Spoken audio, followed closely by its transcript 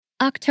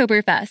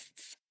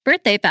Oktoberfests,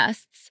 birthday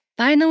fests,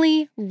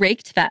 finally,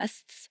 raked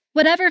fests.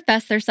 Whatever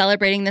fest they're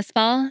celebrating this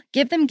fall,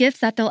 give them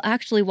gifts that they'll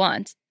actually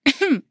want,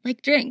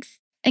 like drinks.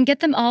 And get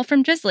them all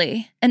from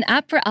Drizzly, an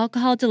app for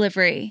alcohol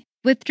delivery.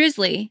 With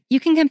Drizzly, you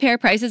can compare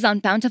prices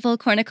on bountiful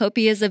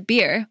cornucopias of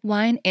beer,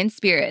 wine, and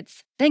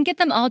spirits, then get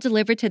them all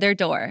delivered to their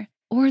door,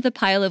 or the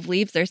pile of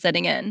leaves they're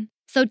sitting in.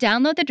 So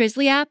download the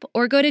Drizzly app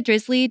or go to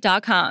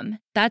drizzly.com.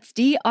 That's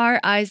DRIZLY.com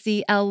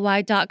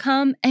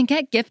and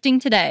get gifting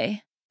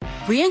today.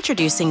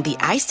 Reintroducing the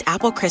Iced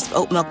Apple Crisp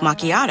Oat Milk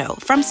Macchiato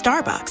from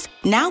Starbucks.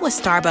 Now with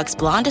Starbucks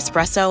Blonde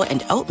Espresso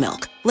and Oat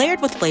Milk.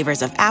 Layered with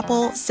flavors of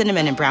apple,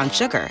 cinnamon, and brown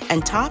sugar,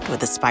 and topped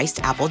with a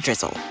spiced apple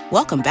drizzle.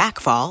 Welcome back,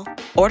 fall.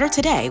 Order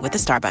today with the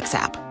Starbucks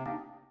app.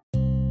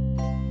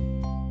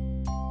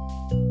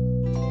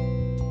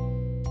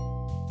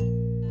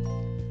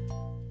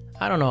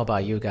 I don't know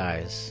about you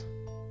guys,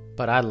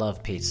 but I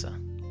love pizza.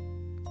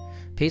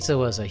 Pizza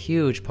was a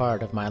huge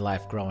part of my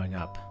life growing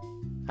up.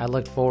 I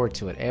looked forward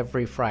to it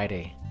every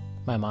Friday.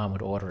 My mom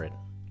would order it.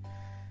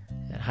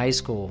 In high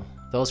school,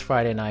 those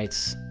Friday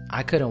nights,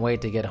 I couldn't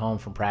wait to get home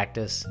from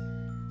practice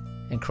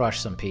and crush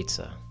some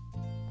pizza,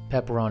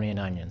 pepperoni and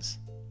onions.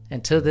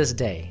 And to this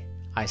day,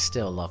 I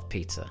still love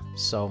pizza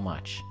so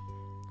much.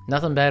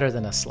 Nothing better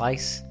than a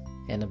slice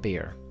and a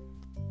beer.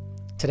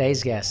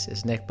 Today's guest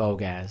is Nick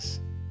Bogacz,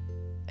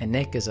 and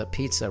Nick is a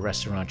pizza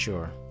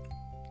restaurateur.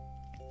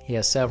 He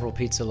has several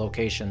pizza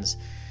locations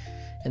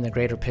in the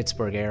greater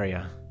Pittsburgh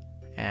area,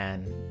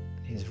 and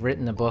he's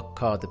written a book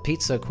called The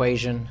Pizza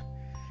Equation.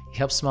 He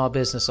helps small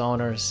business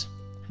owners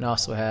and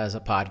also has a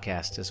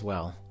podcast as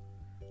well.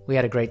 We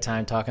had a great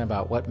time talking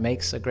about what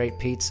makes a great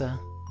pizza,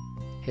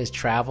 his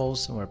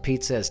travels, and where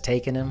pizza has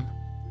taken him.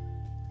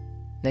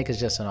 Nick is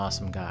just an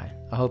awesome guy.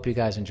 I hope you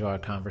guys enjoy our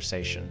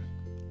conversation.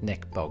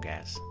 Nick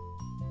Bogacz.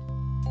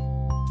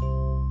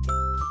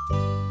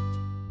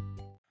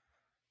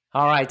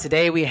 All right,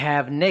 today we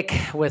have Nick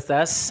with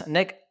us.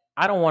 Nick,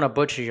 I don't want to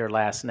butcher your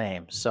last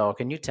name, so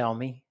can you tell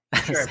me?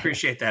 Sure, I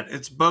appreciate that.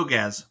 It's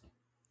Bogacz.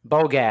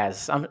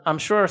 Bogacz. I'm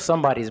sure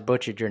somebody's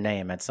butchered your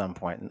name at some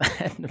point.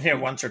 Yeah,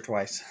 once or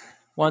twice.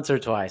 Once or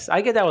twice.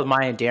 I get that with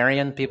my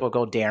Darian. People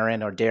go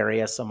Darren or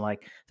Darius. I'm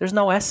like, there's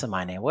no S in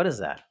my name. What is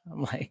that?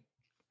 I'm like,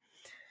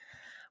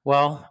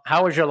 well,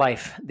 how is your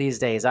life these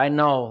days? I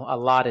know a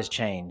lot has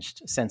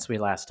changed since we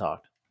last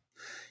talked.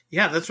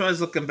 Yeah, that's what I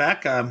was looking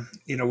back.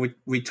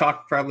 We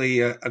talked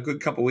probably a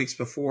good couple weeks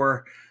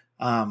before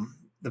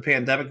the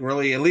pandemic,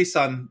 really, at least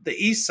on the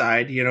east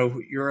side.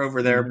 You're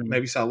over there,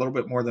 maybe saw a little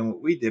bit more than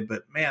what we did.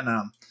 But, man,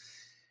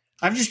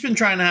 I've just been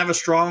trying to have a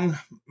strong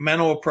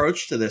mental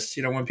approach to this.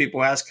 When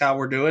people ask how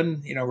we're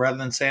doing, rather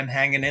than saying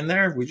hanging in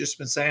there, we've just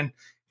been saying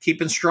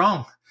keeping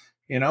strong,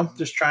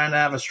 just trying to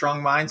have a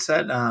strong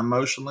mindset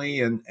emotionally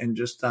and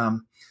just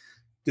do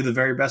the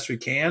very best we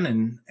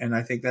can. And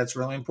I think that's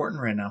really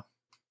important right now.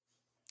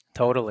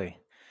 Totally.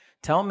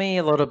 Tell me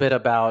a little bit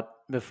about,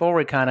 before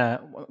we kind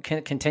of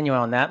continue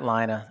on that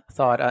line of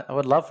thought, I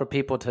would love for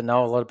people to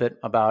know a little bit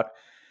about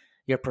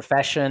your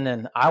profession.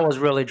 And I was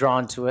really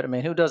drawn to it. I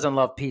mean, who doesn't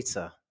love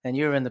pizza? And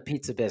you're in the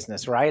pizza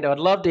business, right? I would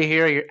love to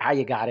hear how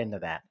you got into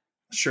that.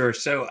 Sure.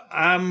 So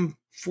I'm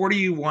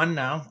 41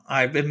 now.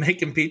 I've been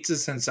making pizza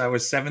since I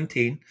was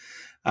 17.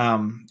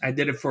 I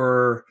did it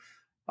for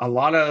a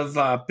lot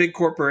of big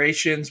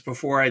corporations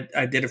before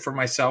I did it for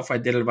myself. I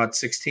did it about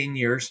 16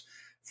 years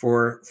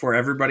for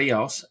everybody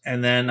else.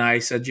 And then I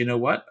said, you know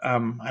what? I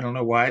don't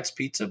know why it's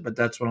pizza, but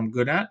that's what I'm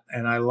good at.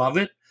 And I love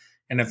it.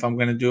 And if I'm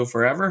going to do it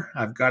forever,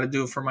 I've got to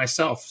do it for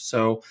myself.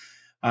 So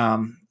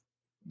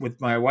with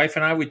my wife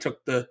and I, we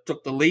took the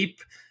leap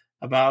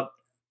about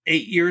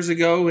 8 years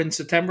ago. In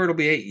September, it'll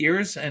be 8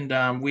 years.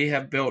 And we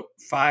have built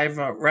 5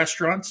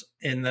 restaurants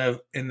in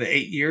the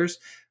 8 years.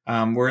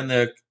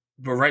 We're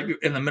right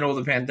in the middle of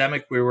the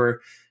pandemic. We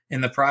were in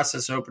the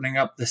process of opening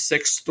up the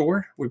 6th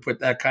store. We put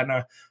that kind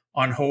of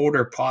on hold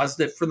or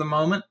paused it for the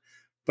moment.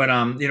 But,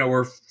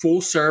 we're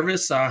full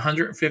service,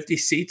 150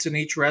 seats in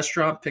each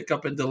restaurant,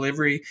 pickup and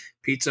delivery,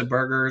 pizza,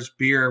 burgers,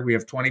 beer. We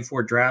have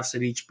 24 drafts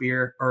at each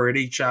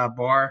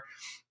bar.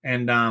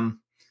 And,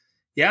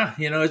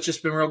 it's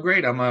just been real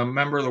great. I'm a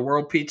member of the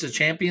World Pizza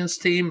Champions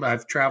team.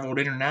 I've traveled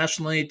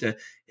internationally to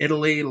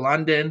Italy,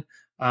 London.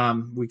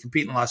 We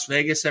compete in Las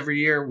Vegas every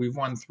year. We've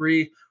won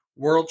 3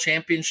 world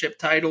championship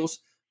titles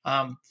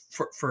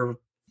for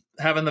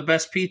having the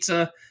best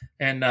pizza.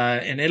 And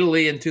in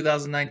Italy in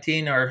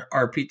 2019,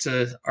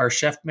 our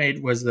chef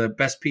made was the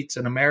best pizza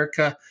in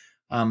America.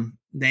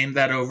 Named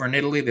that over in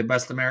Italy, the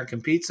best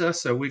American pizza.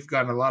 So we've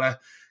gotten a lot of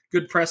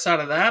good press out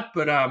of that.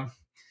 But,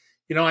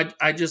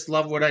 I just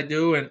love what I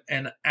do.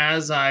 And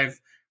as I've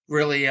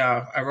really,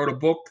 I wrote a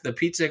book, The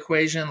Pizza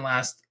Equation,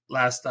 last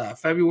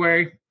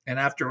February. And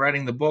after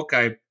writing the book,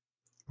 I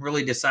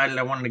really decided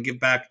I wanted to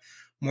give back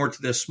more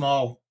to the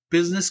small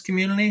business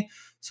community.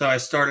 So I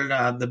started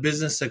the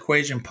Business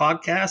Equation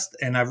podcast,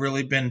 and I've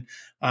really been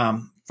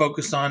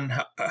focused on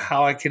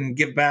how I can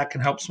give back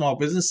and help small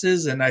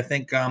businesses. And I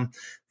think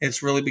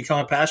it's really become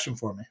a passion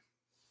for me.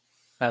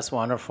 That's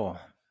wonderful.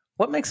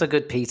 What makes a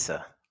good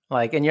pizza?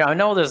 Like, and I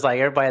know there's like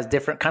everybody has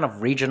different kind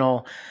of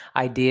regional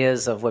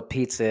ideas of what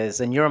pizza is.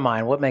 In your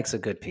mind, what makes a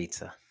good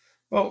pizza?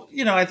 Well,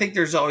 I think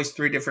there's always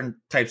three different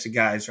types of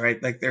guys,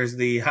 right? Like there's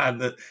the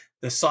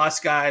sauce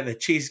guy, the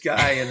cheese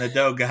guy, and the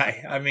dough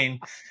guy. I mean,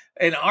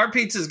 and our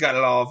pizza's got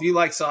it all. If you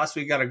like sauce,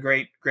 we got a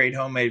great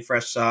homemade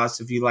fresh sauce.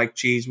 If you like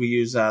cheese, we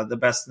use the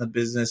best in the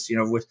business.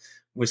 With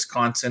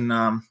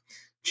Wisconsin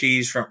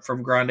cheese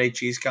from Grande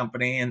Cheese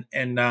Company,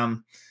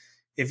 and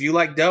if you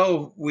like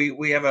dough,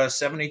 we have a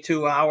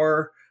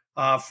 72-hour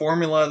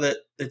formula that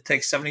it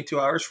takes 72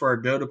 hours for our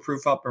dough to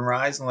proof up and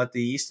rise and let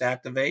the yeast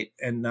activate.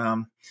 And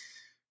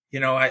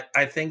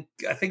I think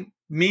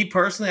me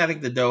personally, I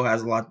think the dough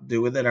has a lot to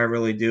do with it. I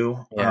really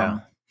do. Yeah.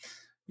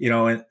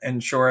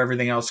 And sure,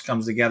 everything else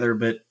comes together,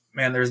 but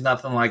man, there's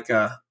nothing like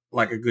a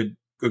good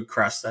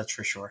crust. That's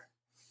for sure.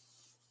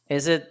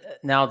 Is it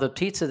now the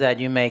pizza that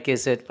you make?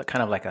 Is it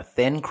kind of like a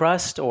thin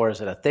crust or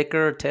is it a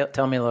thicker?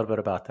 Tell me a little bit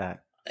about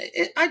that.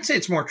 I'd say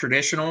it's more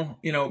traditional.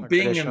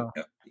 Traditional.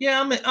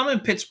 I'm in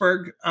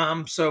Pittsburgh.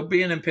 So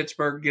being in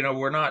Pittsburgh,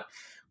 we're not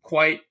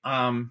quite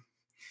New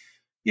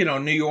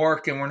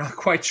York, and we're not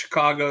quite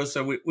Chicago,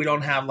 so we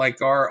don't have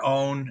like our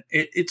own.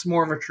 It's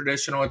more of a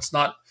traditional. It's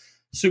not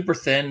super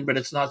thin, but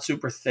it's not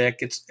super thick.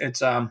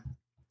 It's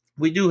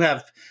we do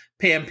have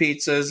pan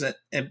pizzas,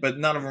 but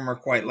none of them are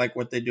quite like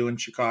what they do in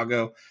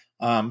Chicago.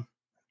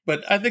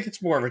 But I think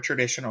it's more of a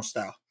traditional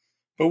style.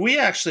 But we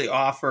actually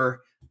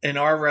offer in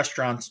our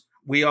restaurants,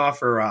 we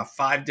offer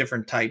 5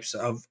 different types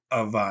of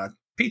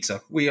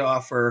pizza. We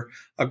offer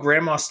a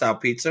grandma style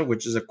pizza,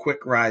 which is a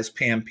quick rise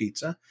pan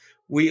pizza.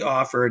 We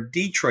offer a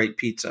Detroit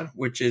pizza,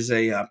 which is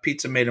a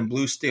pizza made in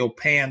blue steel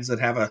pans that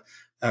have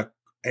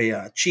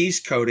a cheese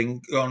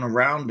coating going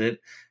around it.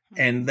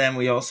 And then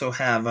we also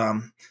have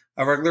a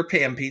regular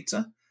pan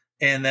pizza.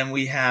 And then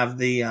we have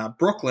the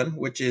Brooklyn,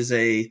 which is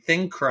a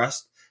thin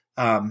crust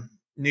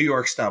New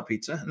York style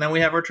pizza. And then we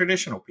have our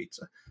traditional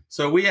pizza.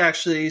 So we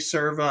actually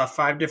serve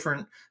 5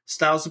 different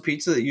styles of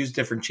pizza that use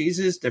different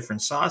cheeses,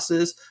 different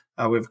sauces.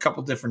 We have a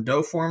couple different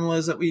dough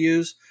formulas that we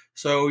use.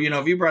 So,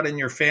 if you brought in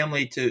your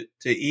family to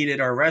eat at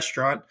our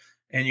restaurant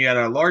and you had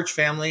a large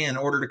family and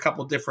ordered a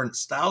couple different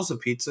styles of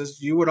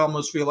pizzas, you would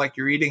almost feel like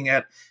you're eating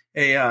at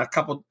a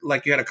couple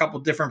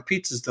different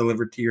pizzas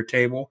delivered to your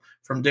table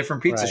from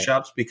different pizza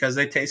shops because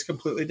they taste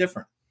completely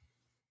different.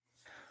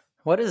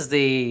 What is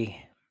the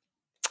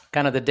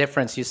kind of the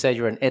difference? You said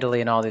you're in Italy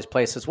and all these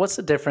places. What's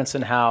the difference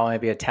in how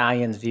maybe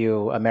Italians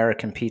view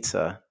American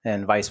pizza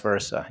and vice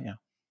versa? Yeah.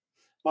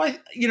 Well,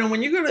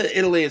 when you go to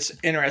Italy, it's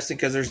interesting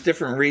because there's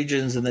different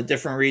regions, and the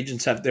different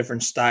regions have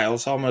different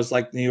styles, almost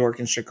like New York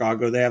and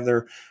Chicago. They have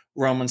their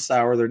Roman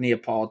style or their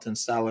Neapolitan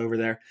style over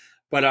there.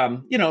 But,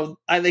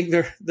 I think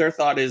their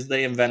thought is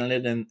they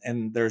invented it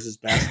and theirs is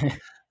best.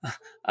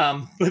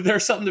 But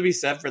there's something to be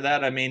said for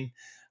that. I mean,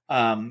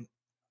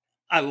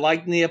 I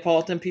like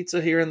Neapolitan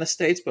pizza here in the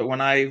States, but when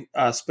I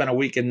spent a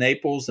week in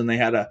Naples and they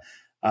had a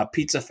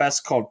pizza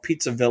fest called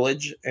Pizza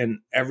Village, and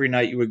every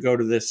night you would go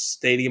to this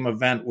stadium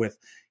event with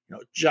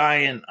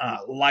giant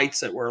lights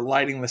that were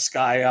lighting the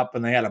sky up,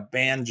 and they had a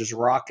band just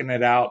rocking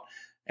it out.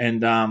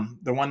 And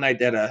the one night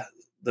that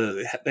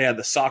they had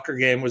the soccer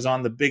game was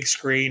on the big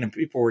screen and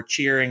people were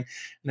cheering. And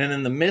then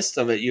in the midst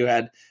of it, you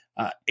had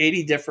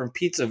 80 different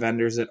pizza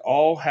vendors that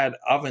all had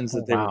ovens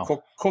that they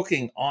were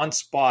cooking on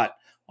spot,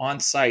 on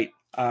site,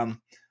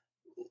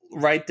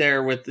 right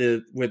there with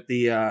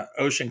the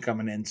ocean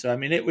coming in. So, I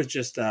mean, it was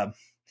just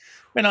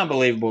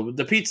unbelievable.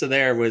 The pizza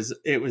there was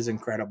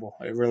incredible.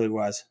 It really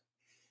was.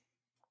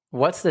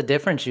 What's the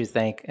difference, you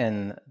think,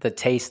 in the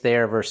taste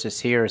there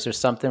versus here? Is there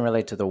something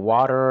related to the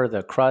water,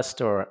 the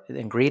crust, or the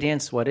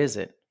ingredients? What is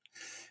it?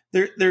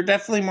 They're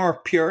definitely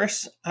more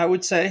purist, I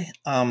would say.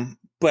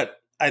 But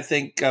I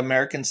think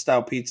American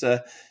style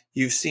pizza,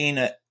 you've seen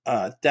it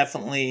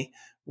definitely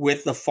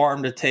with the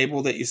farm to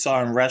table that you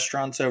saw in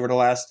restaurants over the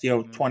last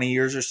 20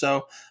 years or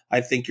so.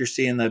 I think you're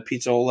seeing the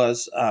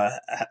pizzolas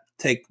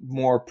take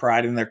more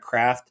pride in their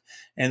craft,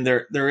 and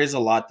there is a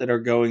lot that are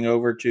going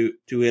over to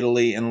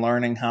Italy and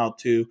learning how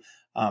to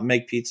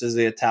make pizzas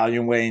the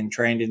Italian way and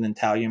trained in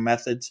Italian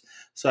methods.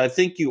 So I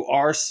think you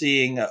are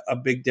seeing a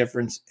big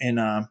difference in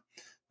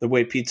the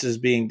way pizza is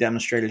being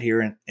demonstrated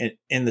here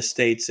in the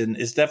States, and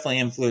it's definitely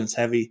influenced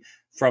heavy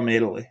from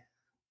Italy.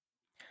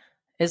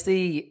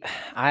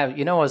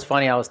 What's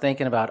funny? I was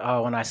thinking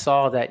about, when I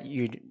saw that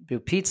you do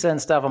pizza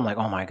and stuff, I'm like,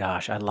 oh my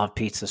gosh, I love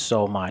pizza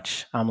so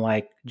much. I'm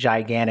like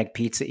gigantic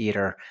pizza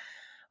eater.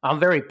 I'm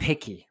very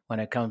picky when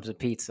it comes to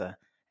pizza.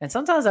 And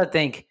sometimes I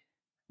think,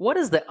 what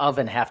does the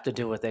oven have to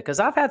do with it? Because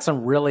I've had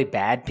some really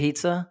bad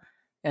pizza,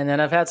 and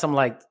then I've had some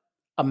like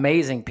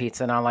amazing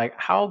pizza, and I'm like,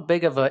 how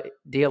big of a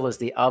deal is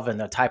the oven,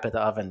 the type of the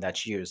oven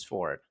that's used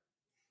for it?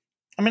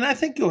 I mean, I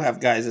think you'll have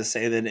guys that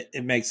say that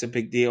it makes a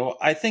big deal.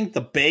 I think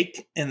the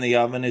bake in the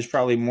oven is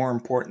probably more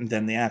important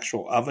than the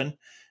actual oven,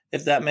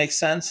 if that makes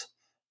sense.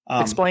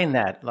 Explain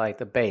that, like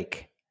the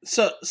bake.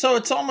 So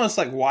it's almost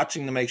like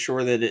watching to make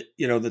sure that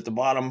that the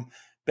bottom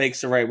bakes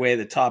the right way,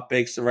 the top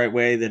bakes the right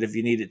way, that if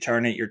you need to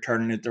turn it, you're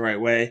turning it the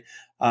right way.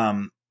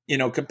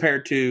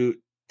 Compared to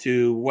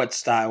to what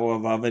style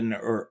of oven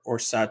or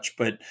such.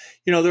 But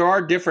there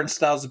are different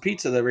styles of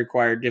pizza that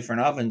require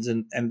different ovens,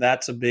 and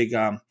that's a big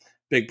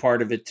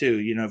part of it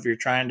too. If you're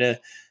trying to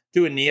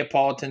do a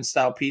Neapolitan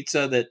style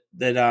pizza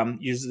that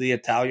uses the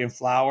Italian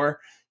flour,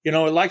 it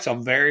likes a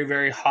very,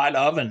 very hot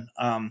oven,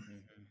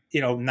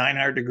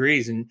 900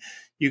 degrees, and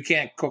you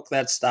can't cook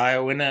that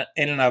style in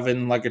an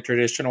oven like a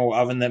traditional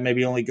oven that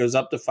maybe only goes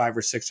up to 500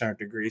 or 600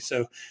 degrees.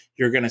 So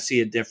you're going to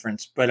see a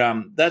difference. But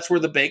that's where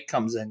the bake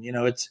comes in.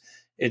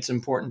 It's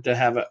important to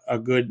have a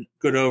good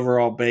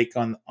overall bake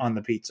on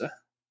the pizza.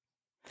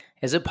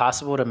 Is it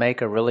possible to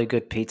make a really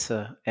good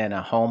pizza in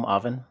a home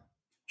oven?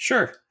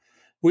 Sure.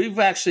 We've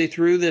actually,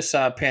 through this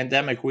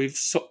pandemic, we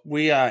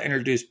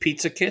introduced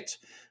pizza kits,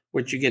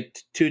 which you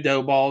get 2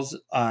 dough balls,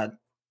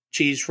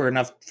 cheese for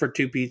enough for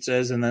 2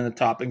 pizzas, and then the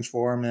toppings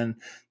for them, and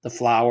the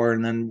flour.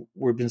 And then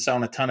we've been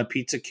selling a ton of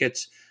pizza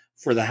kits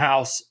for the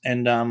house.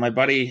 And my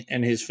buddy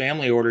and his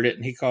family ordered it,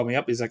 and he called me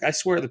up. He's like, "I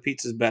swear the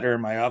pizza's better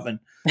in my oven."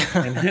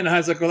 And I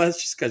was like, "Well,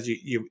 that's just because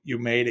you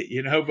made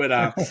it,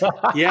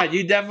 But yeah,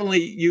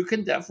 you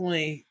can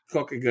definitely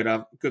cook a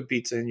good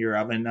pizza in your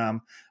oven.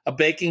 A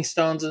baking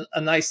stone's a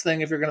nice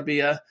thing if you're going to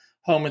be a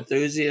home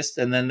enthusiast.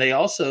 And then they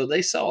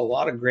sell a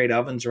lot of great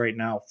ovens right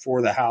now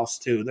for the house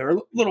too. They're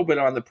a little bit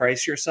on the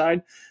pricier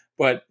side,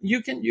 but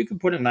you can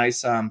put a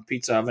nice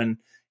pizza oven,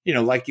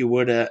 like you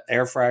would an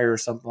air fryer or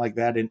something like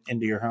that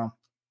into your home.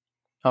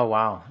 Oh,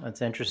 wow.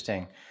 That's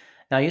interesting.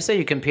 Now, you say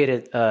you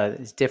competed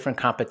different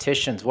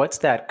competitions. What's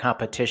that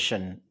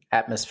competition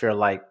atmosphere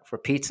like for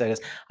pizza?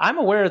 'Cause I'm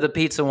aware of the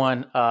pizza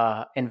one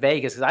in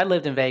Vegas, because I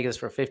lived in Vegas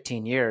for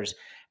 15 years.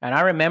 And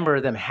I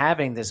remember them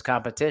having this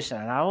competition,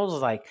 and I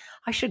was like,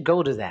 I should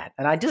go to that.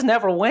 And I just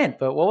never went.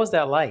 But what was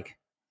that like?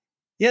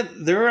 Yeah,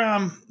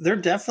 they're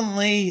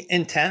definitely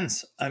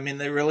intense. I mean,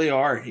 they really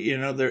are.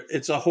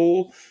 It's a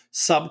whole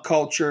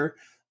subculture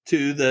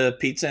to the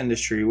pizza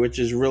industry, which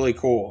is really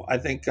cool. I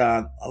think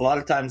a lot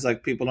of times,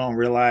 like, people don't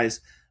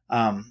realize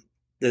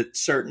that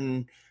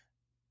certain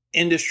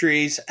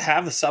industries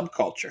have a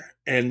subculture,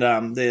 and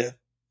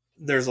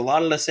there's a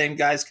lot of the same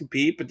guys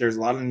compete, but there's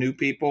a lot of new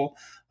people.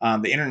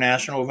 The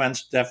international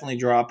events definitely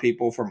draw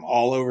people from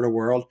all over the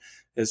world,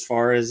 as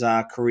far as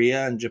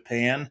Korea and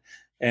Japan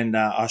and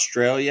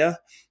Australia,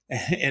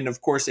 and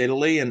of course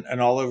Italy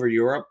and all over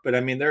Europe. But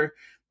I mean,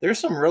 there's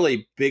some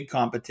really big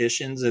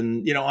competitions,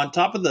 and on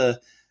top of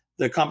the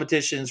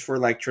competitions for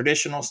like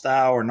traditional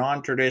style or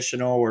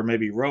non-traditional or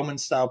maybe Roman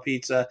style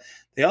pizza,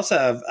 they also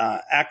have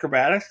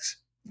acrobatics.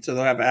 So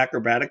they'll have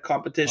acrobatic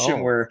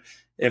competition where,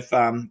 if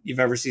you've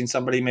ever seen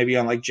somebody maybe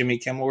on like Jimmy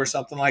Kimmel or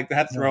something like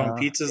that throwing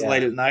pizzas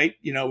late at night,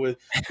 with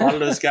a lot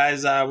of those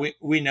guys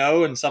we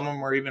know, and some of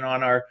them are even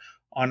on our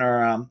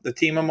the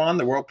team I'm on,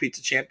 the World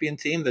Pizza Champion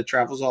team that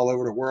travels all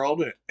over the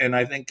world. And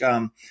I think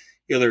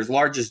there's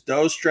largest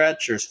dough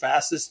stretch, there's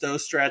fastest dough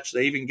stretch.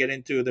 They even get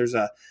into there's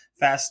a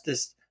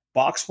fastest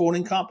box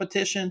folding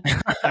competition.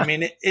 I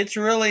mean, it's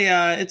really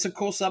it's a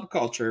cool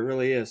subculture. It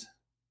really is.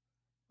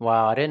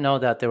 Wow, I didn't know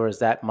that there was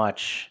that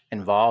much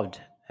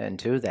involved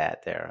into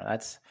that there.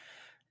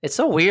 It's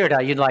so weird how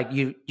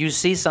you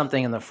see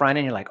something in the front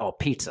end, you're like, oh,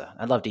 pizza.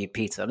 I'd love to eat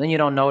pizza. And then you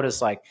don't notice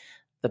like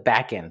the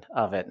back end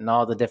of it and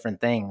all the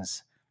different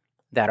things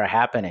that are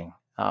happening.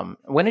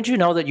 When did you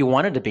know that you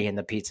wanted to be in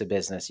the pizza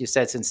business? You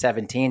said since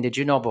 17. Did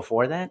you know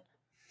before that?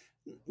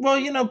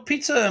 Well,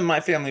 pizza in my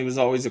family was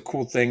always a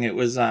cool thing. It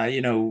was,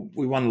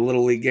 we won the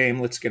Little League game.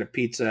 Let's get a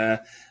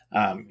pizza.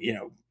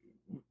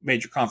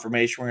 Major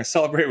confirmation, we're going to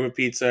celebrate with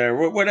pizza,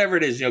 or whatever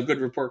it is, good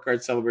report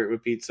card, celebrate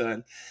with pizza.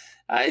 And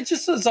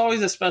it's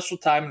always a special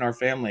time in our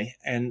family.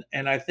 And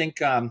I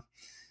think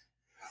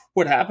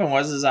what happened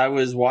was I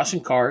was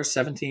washing cars,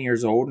 17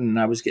 years old, and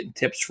I was getting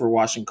tips for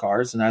washing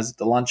cars. And I was at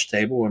the lunch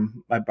table,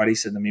 and my buddy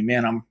said to me,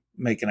 "Man, I'm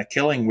making a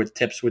killing with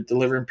tips with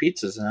delivering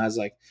pizzas." And I was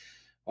like,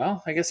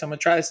 well, I guess I'm going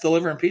to try this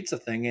delivering pizza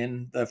thing.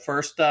 And the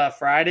first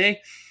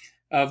Friday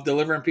of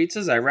delivering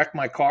pizzas, I wrecked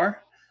my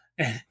car.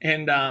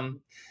 And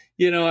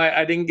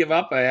I didn't give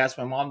up. I asked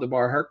my mom to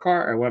borrow her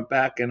car. I went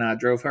back and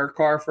drove her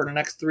car for the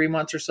next 3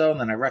 months or so, and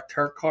then I wrecked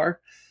her car.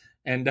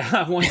 And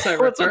once I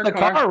wrecked her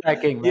car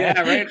wrecking, man.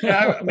 Yeah,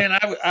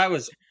 right.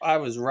 I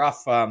was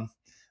rough.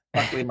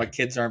 Luckily, my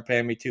kids aren't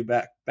paying me too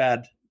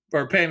bad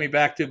or paying me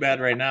back too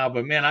bad right now.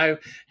 But man, I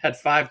had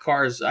 5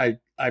 cars.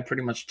 I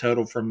pretty much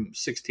totaled from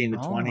 16 to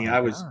 20.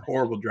 I was a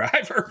horrible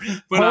driver.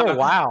 But,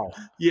 wow.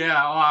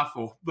 Yeah,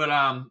 awful. But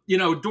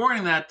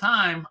during that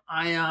time,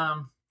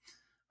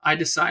 I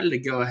decided to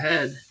go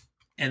ahead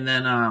and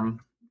then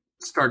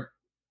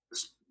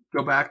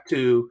go back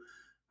to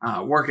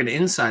working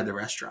inside the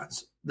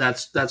restaurants.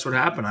 That's what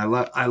happened.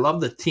 I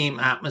love the team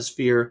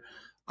atmosphere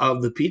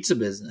of the pizza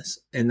business,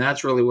 and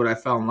that's really what I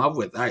fell in love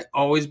with. I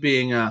always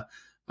being a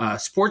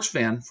sports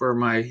fan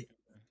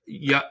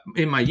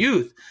in my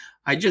youth,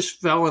 I just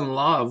fell in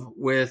love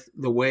with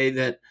the way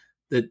that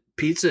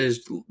pizza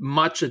is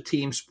much a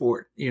team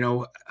sport.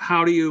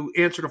 How do you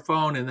answer the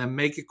phone and then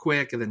make it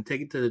quick and then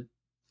take it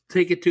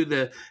to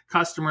the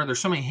customer? There's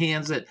so many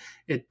hands that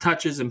it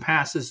touches and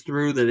passes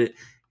through that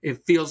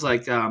it feels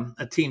like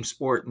a team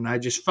sport, and I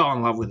just fell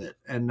in love with it.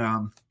 And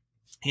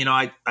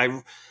I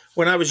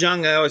when I was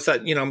young, I always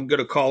thought, I'm good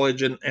at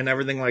college and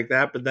everything like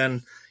that. But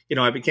then,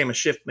 I became a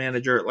shift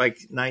manager at like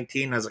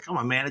 19. I was like, I'm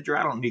a manager.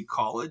 I don't need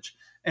college.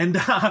 And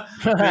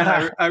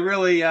man, I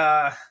really,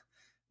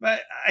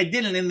 but I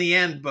didn't in the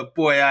end. But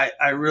boy,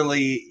 I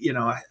really,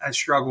 I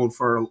struggled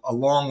for a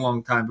long,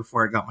 long time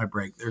before I got my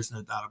break. There's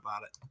no doubt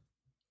about it.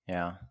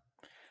 Yeah.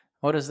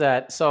 What is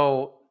that?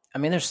 So, I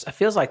mean, it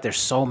feels like there's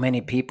so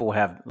many people who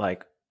have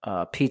like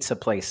pizza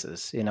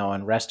places,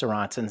 and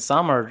restaurants, and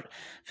some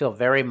feel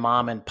very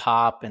mom and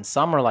pop, and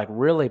some are like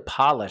really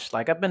polished.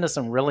 Like I've been to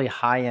some really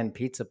high end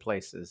pizza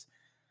places.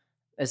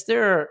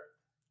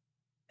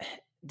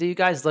 Do you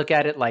guys look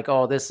at it like,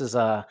 oh, this is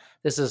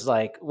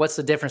like, what's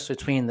the difference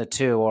between the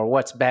two, or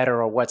what's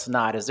better or what's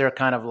not? Is there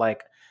kind of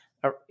like,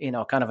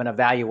 kind of an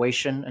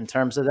evaluation in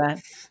terms of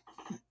that?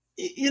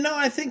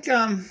 I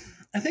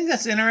think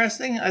that's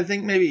interesting. I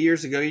think maybe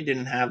years ago you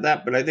didn't have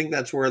that, but I think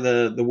that's where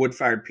the wood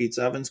fired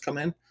pizza ovens come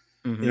in.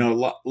 Mm-hmm. A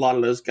lot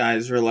of those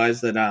guys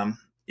realize that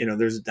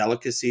there's a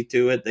delicacy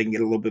to it. They can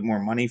get a little bit more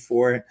money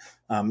for it.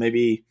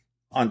 Maybe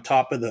on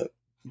top of the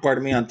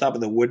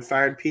wood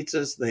fired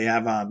pizzas, they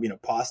have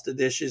pasta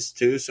dishes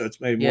too. So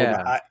it's maybe more of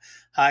a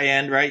high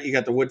end, right? You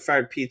got the wood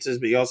fired pizzas,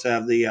 but you also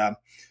have the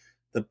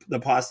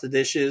pasta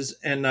dishes.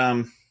 And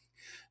I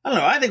don't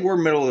know. I think we're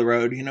middle of the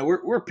road.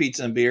 We're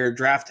pizza and beer,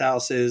 draft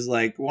houses,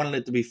 like wanted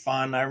it to be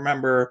fun. I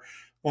remember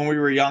when we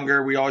were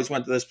younger, we always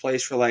went to this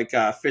place for like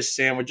fish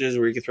sandwiches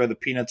where you could throw the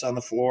peanuts on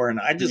the floor. And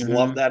I just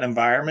loved that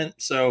environment.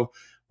 So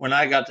when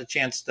I got the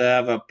chance to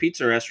have a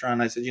pizza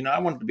restaurant, I said, I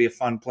want it to be a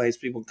fun place.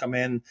 People come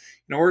in,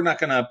 we're not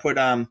going to put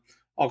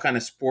all kind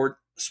of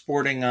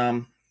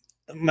sporting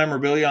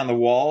memorabilia on the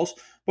walls,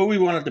 but we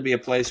want it to be a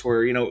place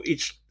where,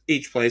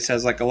 each place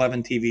has like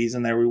 11 TVs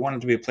in there. We want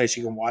it to be a place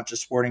you can watch a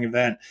sporting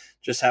event,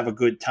 just have a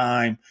good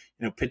time,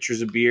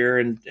 pictures of beer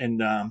and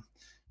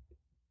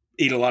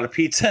eat a lot of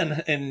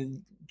pizza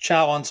and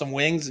chow on some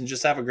wings and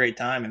just have a great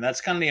time. And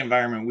that's kind of the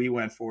environment we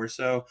went for.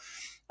 So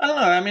I don't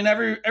know. I mean,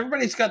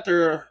 everybody's got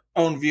their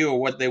own view of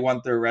what they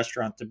want their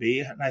restaurant to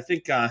be. And I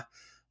think a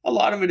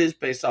lot of it is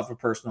based off of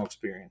personal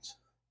experience.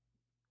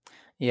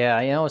 Yeah,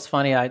 it's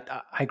funny.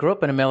 I grew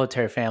up in a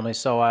military family,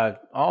 so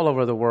all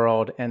over the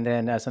world. And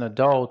then as an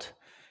adult,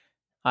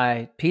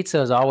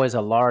 pizza is always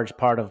a large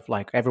part of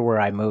like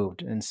everywhere I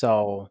moved. And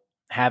so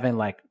having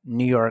like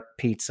New York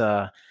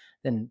pizza,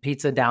 then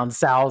pizza down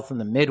south in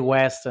the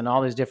Midwest and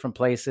all these different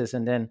places.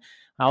 And then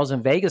I was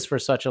in Vegas for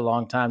such a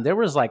long time. There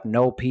was like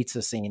no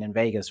pizza scene in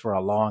Vegas for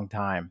a long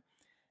time.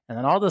 And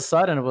then all of a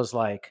sudden it was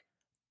like,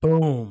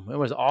 boom, it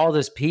was all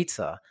this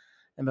pizza.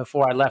 And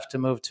before I left to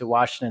move to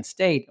Washington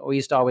State, we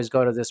used to always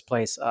go to this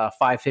place,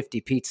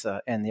 550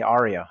 Pizza in the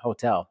Aria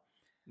Hotel.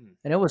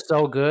 And it was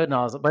so good.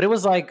 But it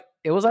was like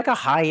a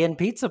high end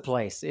pizza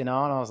place, and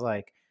I was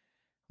like,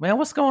 man,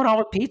 what's going on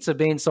with pizza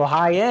being so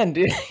high end?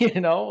 It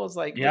was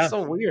like, It's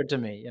so weird to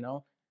me,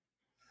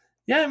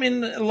 Yeah. I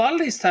mean, a lot of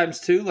these times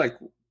too, like,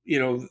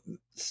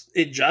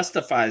 it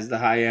justifies the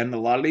high end. A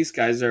lot of these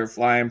guys are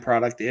flying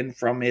product in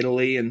from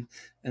Italy and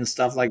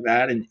stuff like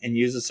that and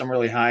using some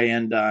really high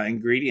end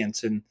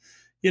ingredients. And,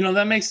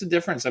 that makes a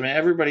difference. I mean,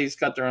 everybody's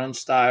got their own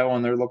style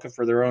and they're looking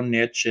for their own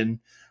niche. And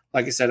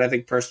like I said, I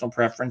think personal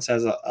preference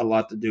has a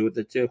lot to do with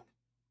it too.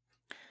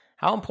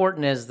 How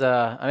important is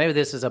maybe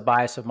this is a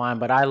bias of mine,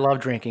 but I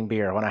love drinking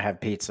beer when I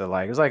have pizza.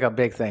 Like it's like a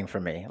big thing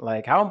for me.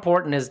 Like how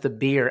important is the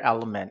beer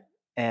element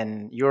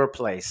in your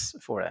place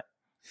for it?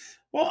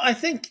 Well, I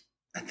think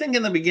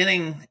in the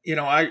beginning,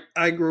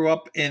 I grew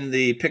up in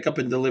the pickup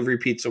and delivery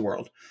pizza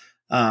world.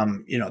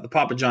 The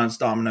Papa John's,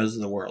 Domino's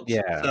of the world.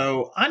 Yeah.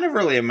 So I never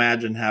really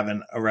imagined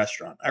having a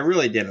restaurant. I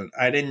really didn't.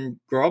 I didn't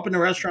grow up in the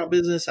restaurant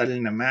business. I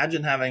didn't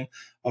imagine having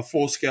a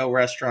full scale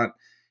restaurant.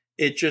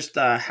 It just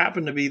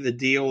happened to be the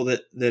deal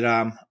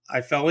that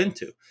I fell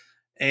into.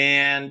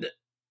 And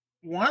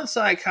once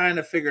I kind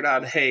of figured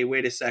out, hey,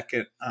 wait a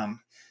second,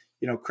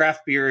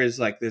 craft beer is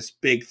like this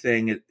big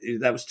thing.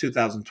 That was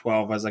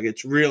 2012. I was like,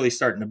 it's really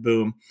starting to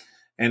boom.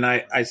 And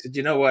I said,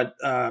 you know what?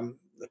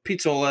 The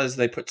pizzolas,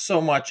 they put so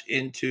much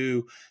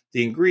into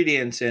the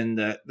ingredients and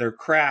their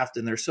craft,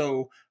 and they're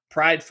so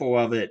prideful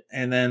of it.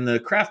 And then the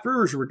craft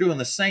brewers were doing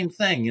the same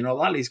thing. A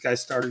lot of these guys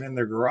started in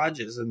their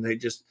garages and they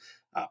just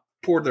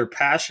poured their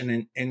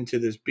passion into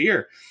this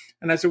beer.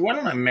 And I said, why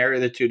don't I marry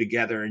the two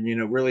together and,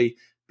 really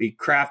be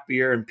craft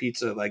beer and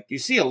pizza? Like you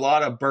see a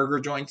lot of burger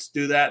joints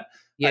do that.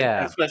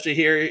 Yeah. Especially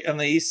here on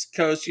the East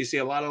Coast, you see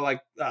a lot of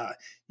like,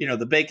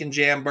 the bacon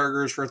jam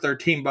burgers for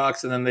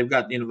 $13, and then they've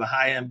got, the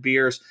high end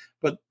beers.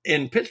 But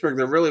in Pittsburgh,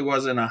 there really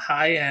wasn't a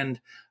high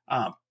end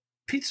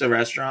pizza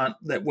restaurant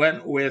that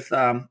went with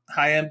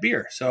high end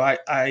beer. So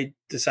I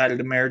decided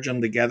to marry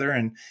them together,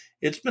 and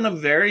it's been a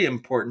very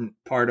important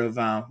part of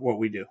what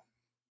we do.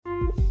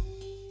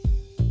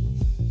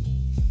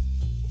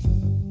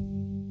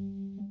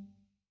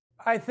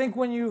 I think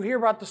when you hear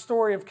about the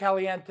story of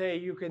Caliente,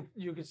 you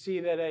can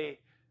see that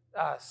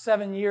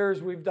 7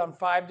 years we've done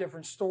 5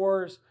 different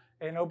stores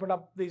and opened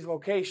up these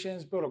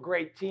locations, built a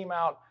great team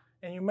out,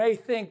 and you may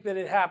think that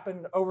it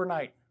happened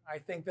overnight. I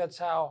think that's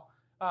how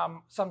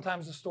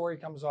sometimes the story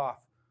comes off.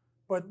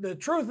 But the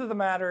truth of the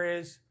matter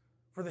is,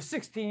 for the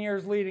 16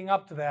 years leading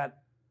up to that,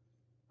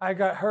 I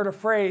heard a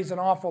phrase an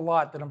awful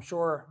lot that I'm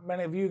sure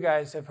many of you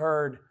guys have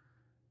heard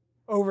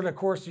over the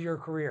course of your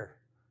career.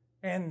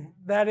 And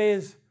that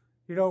is,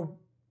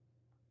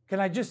 can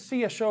I just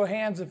see a show of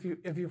hands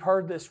if you've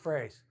heard this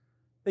phrase?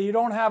 That you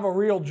don't have a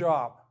real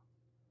job.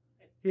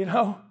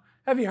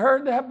 Have you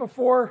heard that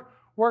before,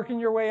 working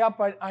your way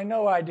up? I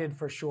know I did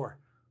for sure.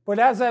 But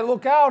as I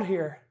look out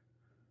here,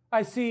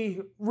 I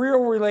see real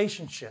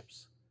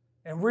relationships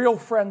and real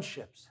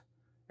friendships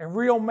and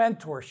real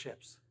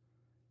mentorships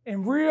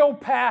and real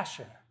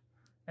passion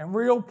and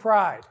real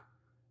pride.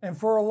 And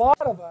for a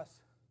lot of us,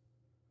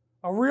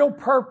 a real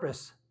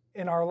purpose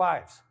in our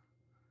lives.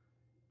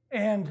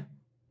 And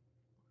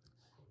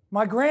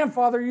my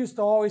grandfather used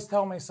to always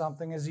tell me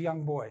something as a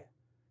young boy.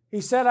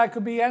 He said I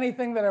could be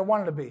anything that I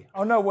wanted to be.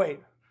 Oh, no, wait.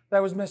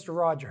 That was Mr.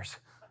 Rogers.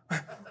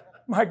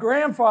 My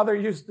grandfather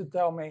used to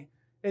tell me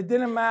it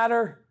didn't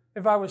matter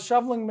if I was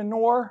shoveling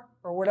manure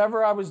or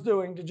whatever I was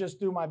doing, to just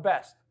do my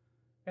best.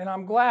 And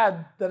I'm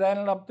glad that I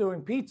ended up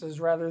doing pizzas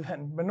rather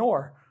than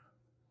manure.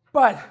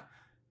 But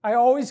I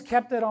always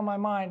kept it on my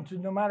mind to,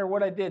 no matter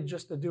what I did,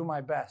 just to do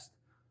my best.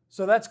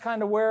 So that's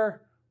kind of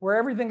where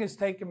everything has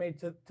taken me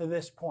to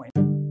this point.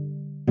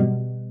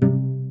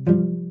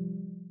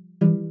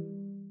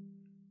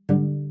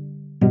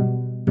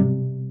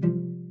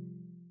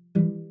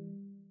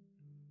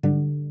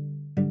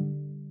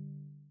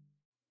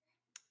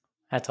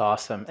 That's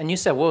awesome. And you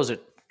said, what was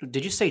it?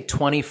 Did you say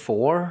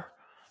 24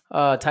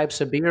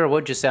 types of beer? Or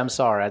what'd you say? I'm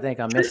sorry. I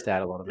think I missed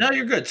that a little bit. No,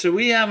 you're good. So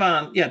we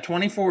have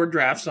 24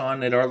 drafts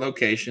on at our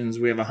locations.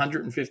 We have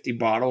 150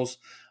 bottles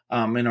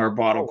in our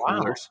bottle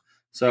coolers.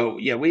 So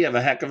yeah, we have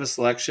a heck of a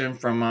selection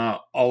from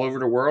all over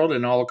the world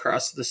and all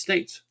across the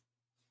states.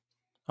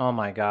 Oh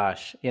my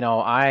gosh.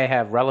 I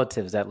have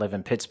relatives that live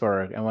in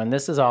Pittsburgh, and when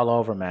this is all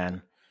over,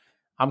 man,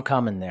 I'm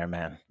coming there,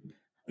 man.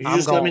 You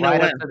just let me know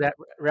right when. up to that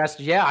rest.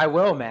 Yeah, I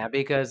will, man,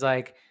 because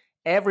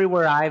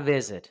everywhere I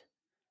visit,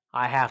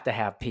 I have to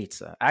have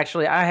pizza.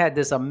 Actually, I had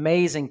this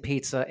amazing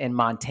pizza in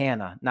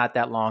Montana not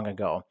that long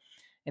ago,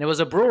 and it was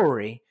a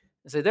brewery.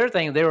 So there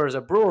was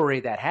a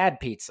brewery that had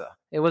pizza.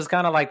 It was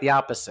kind of like the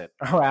opposite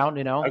around,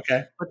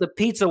 Okay. But the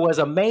pizza was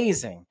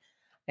amazing.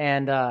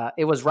 And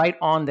it was right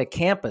on the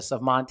campus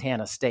of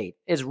Montana State.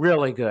 It's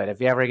really good. If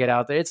you ever get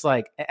out there, it's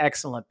like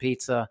excellent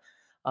pizza,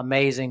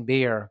 amazing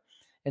beer.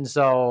 And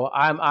so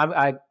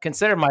I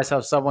consider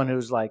myself someone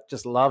who's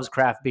just loves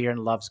craft beer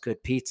and loves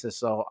good pizza.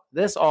 So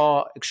this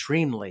all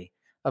extremely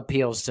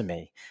appeals to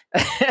me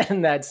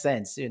in that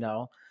sense,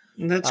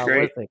 That's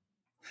great.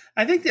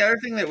 I think the other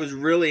thing that was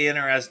really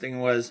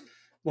interesting was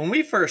when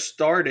we first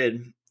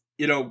started,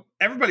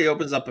 everybody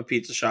opens up a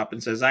pizza shop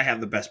and says, I have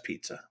the best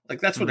pizza.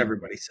 That's what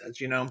everybody says,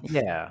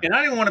 Yeah. And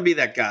I didn't want to be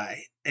that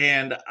guy.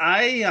 And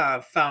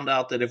I found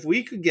out that if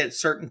we could get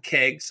certain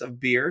kegs of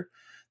beer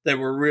that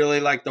were really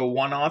like the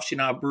one-offs,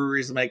 how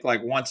breweries make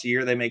once a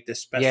year, they make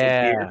this special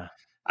beer.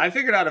 I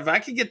figured out if I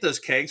could get those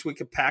kegs, we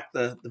could pack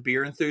the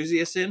beer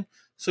enthusiasts in.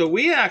 So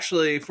we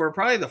actually, for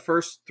probably the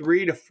first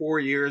 3 to 4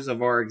 years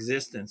of our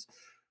existence,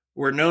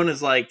 were known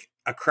as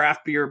a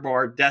craft beer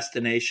bar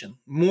destination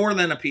more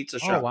than a pizza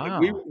shop. Oh,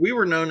 wow. We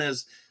were known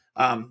as,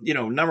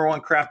 number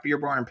one craft beer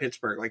bar in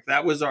Pittsburgh.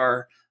 That was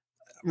our,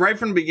 right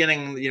from the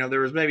beginning,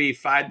 there was maybe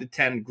 5 to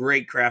 10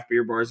 great craft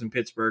beer bars in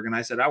Pittsburgh. And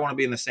I said, I want to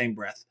be in the same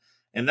breath.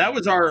 And that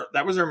was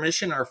our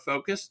mission, our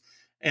focus.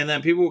 And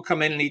then people would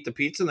come in and eat the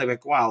pizza and they're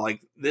like, wow,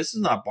 this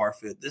is not bar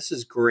food. This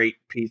is great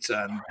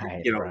pizza. And,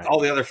 Right. all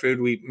the other food,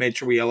 we made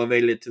sure we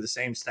elevated it to the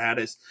same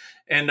status.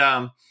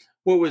 And,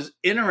 what was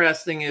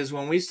interesting is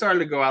when we started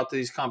to go out to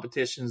these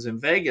competitions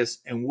in Vegas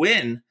and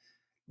win,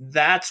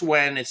 that's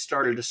when it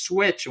started to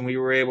switch and we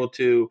were able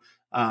to,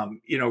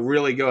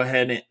 really go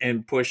ahead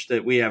and push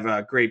that we have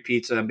a great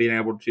pizza and being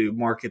able to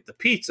market the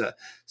pizza.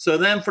 So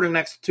then for the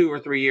next 2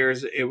 or 3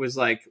 years, it was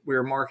we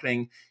were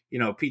marketing,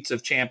 Pizza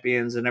of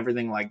Champions and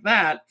everything like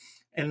that.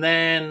 And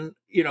then,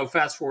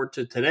 fast forward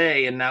to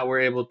today, and now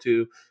we're able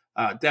to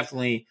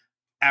definitely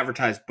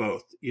advertise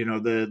both,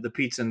 the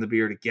pizza and the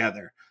beer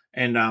together.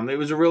 And it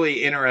was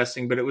really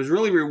interesting, but it was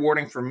really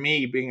rewarding for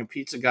me being a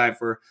pizza guy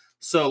for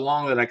so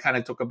long that I kind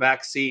of took a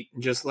back seat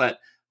and just let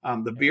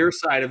the beer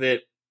side of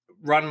it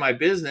run my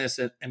business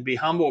and be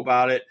humble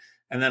about it.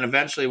 And then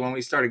eventually when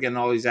we started getting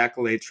all these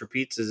accolades for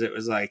pizzas, it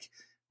was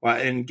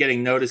and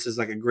getting noticed as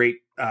a great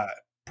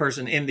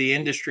person in the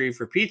industry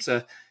for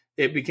pizza,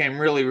 it became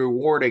really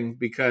rewarding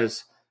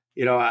because,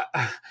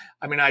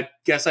 I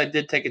guess I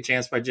did take a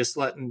chance by just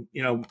letting,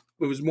 it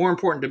was more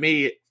important to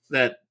me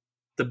that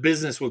the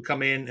business would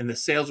come in and the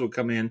sales would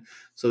come in.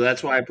 So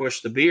that's why I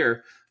pushed the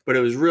beer, but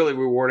it was really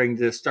rewarding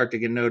to start to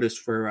get noticed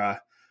for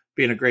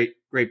being a great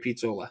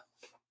pizzola.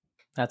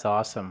 That's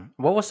awesome.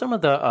 What was some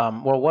of the,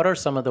 what are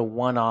some of the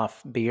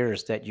one-off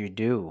beers that you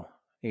do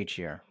each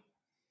year?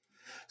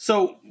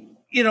 So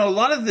A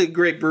lot of the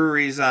great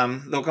breweries,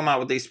 they'll come out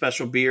with these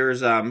special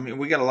beers.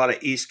 We got a lot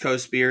of East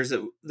Coast beers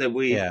Yeah.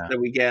 that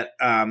we get.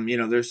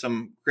 There's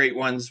some great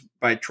ones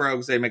by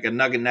Trogs. They make a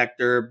Nugget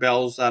Nectar.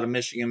 Bell's out of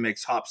Michigan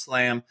makes Hop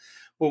Slam.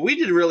 What we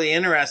did really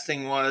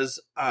interesting was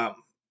I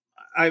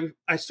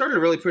started to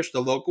really push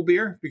the local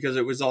beer because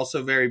it was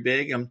also very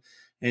big. Out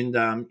in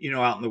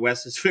the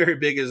West, it's very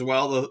big as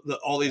well.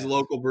 All these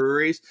local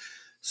breweries.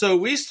 So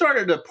we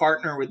started to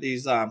partner with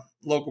these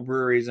local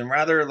breweries, and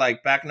rather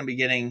like back in the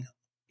beginning,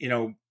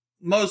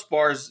 most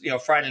bars,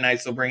 Friday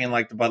nights they'll bring in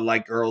like the Bud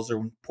Light girls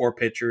or pour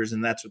pitchers,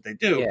 and that's what they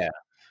do. Yeah.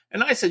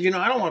 And I said,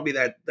 I don't want to be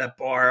that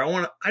bar.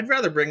 I'd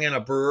rather bring in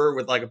a brewer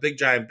with like a big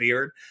giant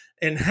beard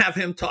and have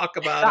him talk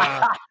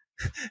about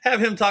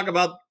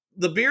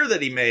the beer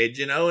that he made,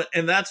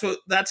 and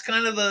that's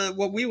kind of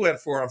what we went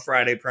for on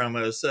Friday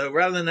promos. So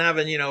rather than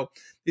having,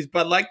 these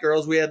Bud Light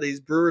girls, we had these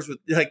brewers with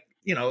like,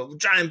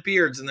 giant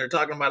beards, and they're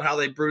talking about how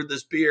they brewed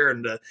this beer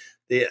and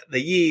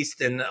the yeast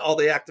and all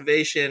the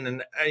activation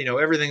and,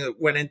 everything that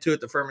went into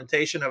it, the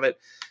fermentation of it.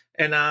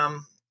 And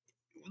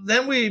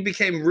then we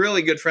became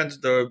really good friends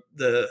with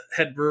the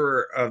head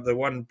brewer of the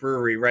one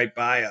brewery right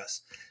by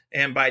us.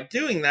 And by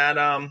doing that,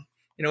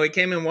 he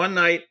came in one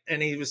night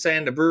and he was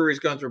saying the brewery's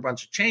going through a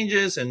bunch of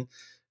changes and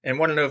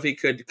wanted to know if he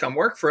could come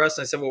work for us.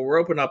 And I said, well, we're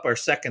opening up our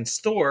second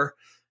store.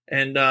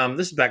 And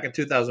this is back in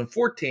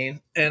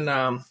 2014.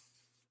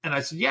 And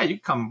I said, yeah, you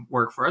can come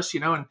work for us,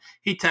 and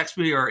he texted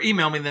me or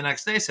emailed me the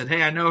next day, said,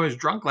 hey, I know I was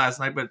drunk last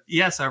night, but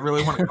yes, I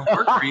really want to come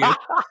work for you.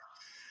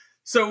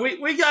 So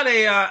we got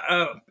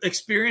a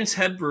experienced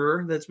head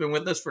brewer that's been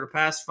with us for the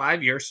past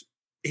 5 years.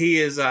 He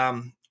is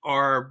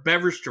our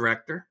beverage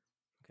director.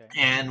 Okay.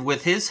 And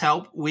with his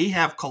help, we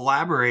have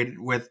collaborated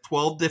with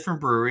 12 different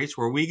breweries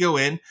where we go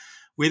in,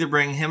 we either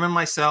bring him and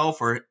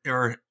myself or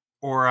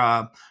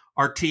our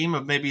team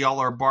of maybe all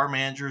our bar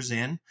managers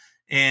in,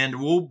 and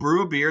we'll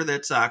brew a beer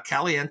that's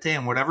caliente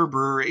in whatever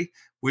brewery.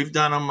 We've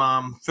done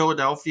them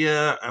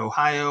Philadelphia,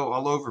 Ohio,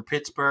 all over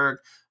Pittsburgh,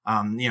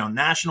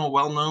 national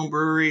well-known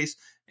breweries.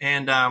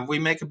 And we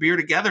make a beer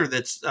together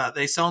that's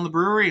they sell in the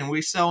brewery and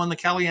we sell in the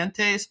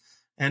calientes.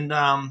 And,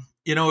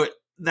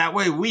 that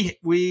way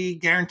we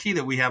guarantee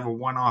that we have a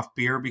one-off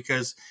beer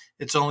because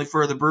it's only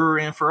for the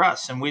brewery and for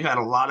us. And we've had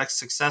a lot of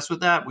success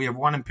with that. We have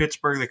one in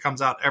Pittsburgh that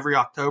comes out every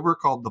October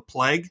called The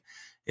Plague.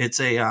 It's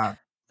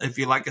if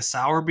you like a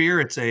sour beer,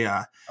 it's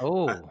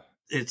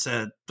it's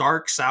a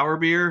dark sour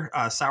beer,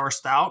 sour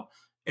stout.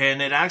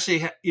 And it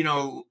actually,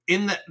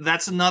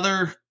 that's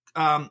another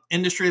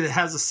industry that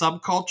has a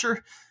subculture.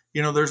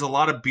 There's a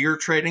lot of beer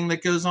trading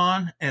that goes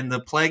on, and the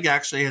Plague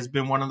actually has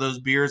been one of those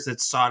beers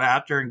that's sought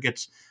after and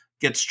gets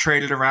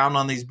traded around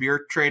on these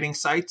beer trading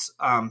sites.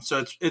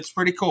 So it's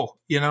pretty cool.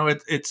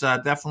 It's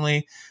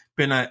definitely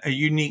been a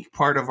unique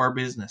part of our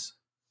business.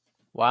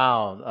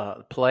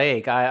 Wow.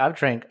 Plague. I've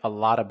drank a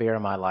lot of beer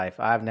in my life.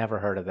 I've never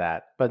heard of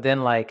that. But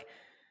then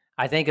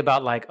I think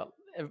about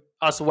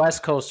us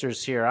West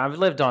Coasters here. I've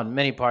lived on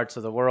many parts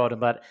of the world,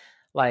 but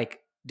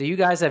do you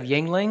guys have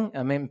Yingling?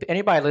 I mean,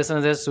 anybody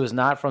listening to this who is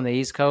not from the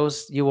East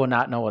Coast, you will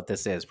not know what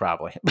this is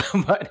probably.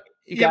 But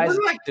guys,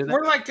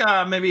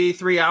 we're maybe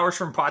 3 hours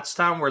from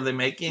Pottstown where they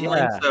make Yingling.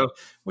 Yeah. So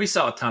we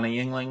sell a ton of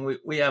Yingling.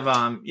 We have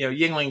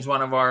Yingling's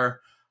one of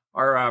our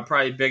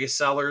probably biggest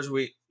sellers.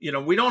 We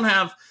don't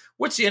have.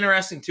 What's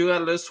interesting too,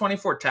 out of those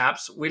 24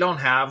 taps, we don't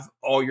have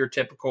all your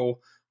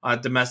typical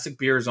domestic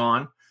beers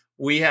on.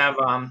 We have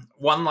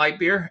one light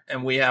beer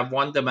and we have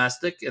one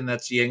domestic, and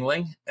that's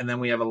Yingling. And then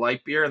we have a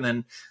light beer, and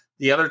then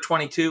the other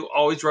 22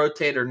 always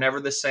rotate, or never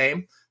the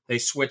same. They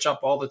switch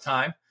up all the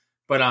time.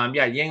 But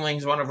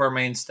Yingling's one of our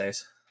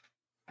mainstays.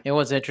 It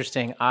was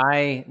interesting.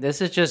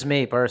 This is just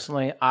me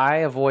personally. I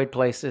avoid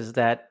places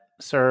that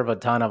serve a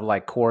ton of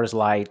Coors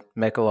Light,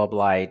 Michelob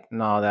Light,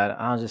 and all that.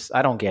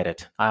 I don't get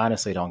it. I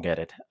honestly don't get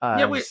it. I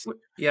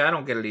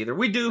don't get it either.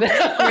 We do. Like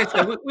I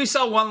said, we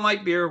sell one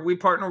light beer. We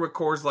partner with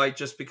Coors Light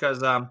just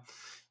because,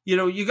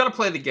 you got to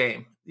play the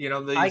game.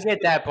 I get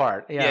that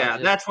part. Yeah,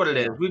 that's what it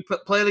is. We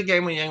play the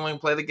game with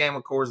Yingling, play the game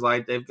with Coors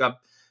Light. They've got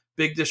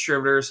big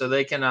distributors, so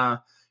they can,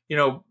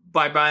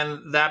 by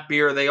buying that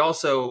beer, they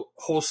also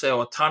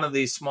wholesale a ton of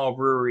these small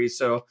breweries.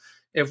 So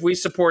if we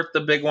support the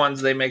big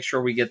ones, they make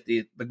sure we get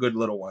the good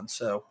little ones.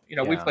 So,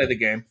 we play the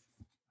game.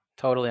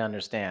 Totally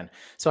understand.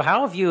 So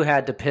how have you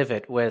had to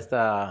pivot with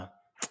the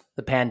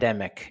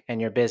pandemic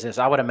and your business?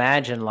 I would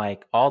imagine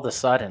all of a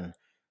sudden,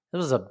 this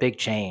was a big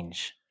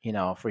change,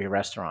 for your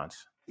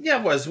restaurants. Yeah,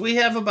 it was. We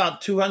have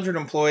about 200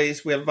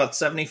 employees. We have about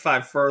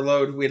 75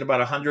 furloughed. We had about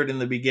 100 in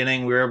the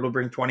beginning. We were able to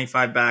bring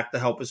 25 back to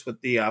help us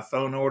with the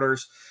phone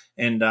orders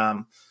and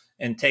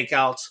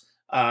takeouts.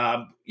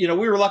 We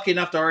were lucky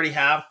enough to already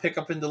have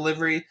pickup and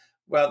delivery.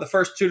 Well, the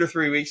first 2 to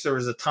 3 weeks, there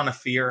was a ton of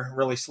fear,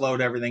 really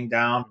slowed everything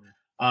down.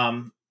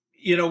 We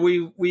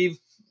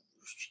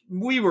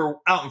were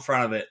out in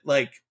front of it.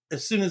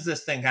 As soon as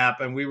this thing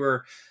happened,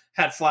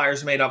 had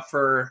flyers made up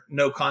for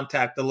no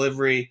contact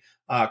delivery,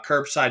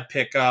 curbside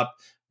pickup.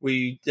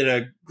 We did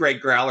a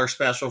great growler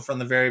special from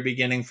the very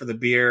beginning for the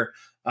beer.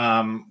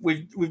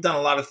 We've done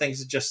a lot of things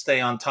to just stay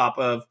on top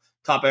of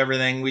top of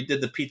everything. We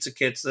did the pizza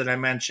kits that I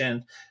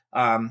mentioned.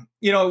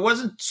 It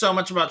wasn't so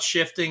much about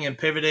shifting and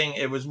pivoting.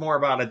 It was more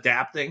about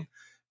adapting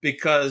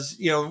because,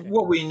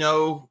 what we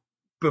know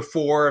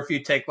before, if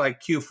you take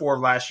like Q4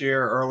 of last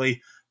year,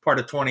 early part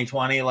of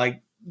 2020,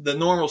 like the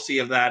normalcy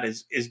of that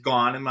is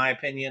gone, in my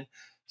opinion.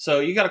 So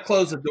you got to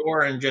close the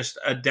door and just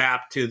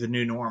adapt to the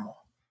new normal.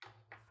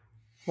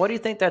 What do you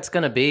think that's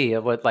going to be?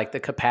 What, like the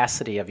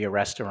capacity of your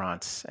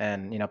restaurants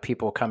and,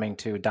 people coming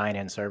to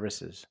dine-in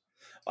services?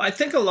 I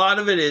think a lot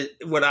of it is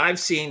what I've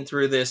seen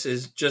through this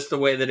is just the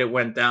way that it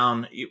went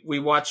down. We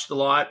watched a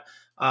lot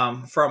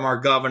from our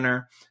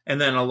governor, and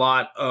then a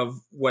lot of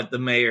what the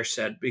mayor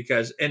said,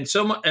 and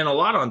a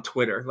lot on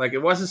Twitter. Like,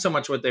 it wasn't so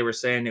much what they were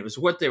saying, it was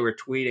what they were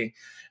tweeting.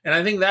 And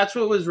I think that's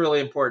what was really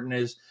important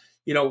is,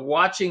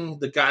 watching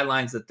the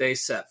guidelines that they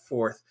set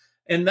forth.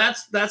 And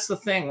that's the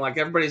thing. Like,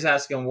 everybody's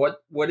asking,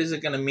 what is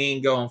it going to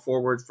mean going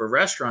forward for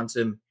restaurants?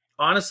 And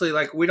honestly,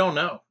 like, we don't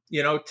know,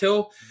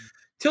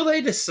 till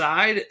they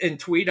decide and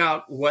tweet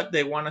out what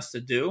they want us to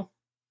do.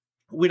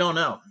 We don't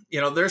know.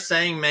 They're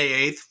saying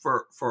May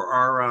 8th for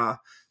our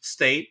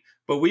state,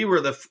 but we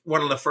were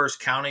one of the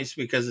first counties,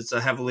 because it's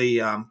a heavily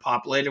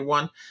populated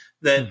one,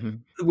 that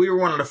we were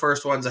one of the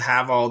first ones to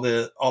have all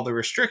the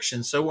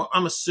restrictions. So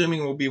I'm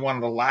assuming we'll be one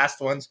of the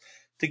last ones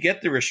to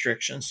get the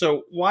restrictions.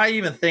 So why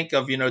even think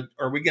of,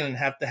 are we going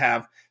to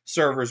have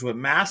servers with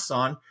masks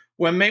on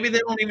when maybe they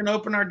don't even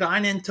open our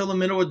dine-in until the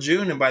middle of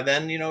June, and by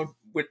then,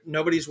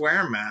 nobody's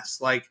wearing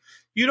masks? Like,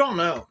 you don't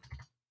know.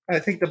 I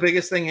think the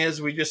biggest thing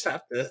is we just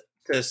have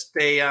to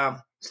stay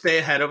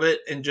ahead of it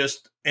and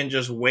just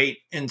wait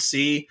and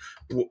see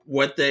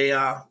what they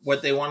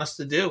want us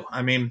to do.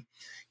 I mean,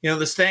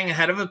 the staying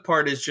ahead of it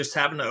part is just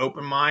having an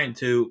open mind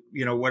to,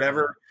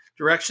 whatever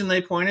direction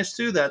they point us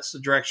to, that's the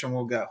direction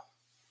we'll go.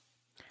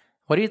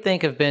 What do you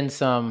think have been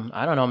some,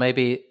 I don't know,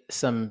 maybe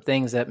some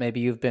things that maybe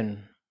you've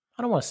been,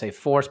 I don't want to say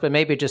forced, but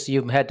maybe just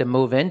you've had to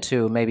move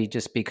into, maybe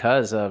just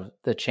because of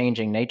the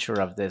changing nature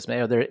of this?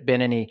 Have there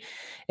been any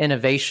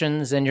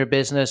innovations in your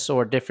business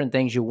or different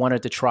things you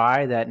wanted to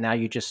try that now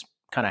you just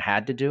kind of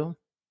had to do?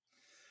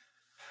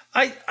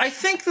 I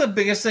think the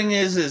biggest thing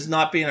is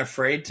not being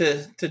afraid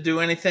to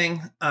do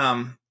anything.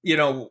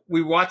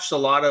 We watched a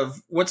lot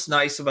of, what's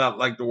nice about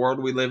like the world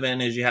we live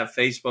in is you have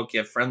Facebook, you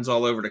have friends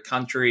all over the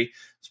country,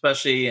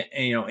 especially,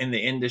 in the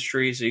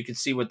industry. So you can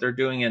see what they're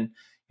doing. And,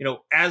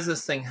 as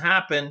this thing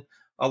happened,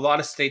 a lot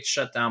of states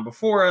shut down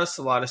before us.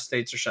 A lot of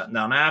states are shutting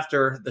down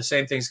after. The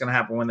same thing's going to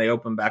happen when they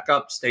open back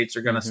up. States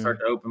are going to start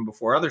to open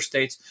before other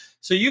states.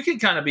 So you can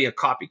kind of be a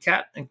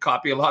copycat and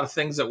copy a lot of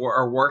things that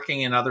are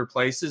working in other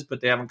places,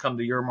 but they haven't come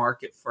to your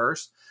market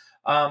first.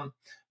 I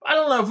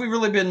don't know if we've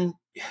really been,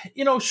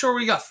 sure,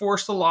 we got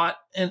forced a lot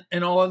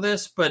in all of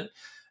this, but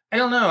I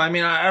don't know. I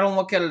mean, I don't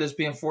look at it as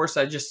being forced.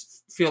 I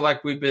just feel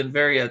like we've been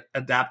very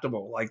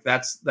adaptable. Like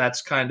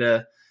that's kind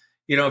of,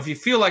 if you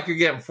feel like you're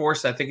getting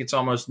forced, I think it's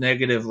almost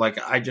negative. Like,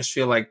 I just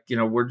feel like,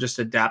 we're just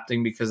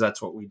adapting because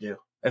that's what we do,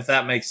 if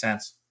that makes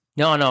sense.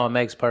 No, it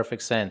makes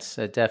perfect sense.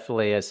 It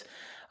definitely is.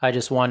 I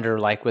just wonder,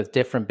 like with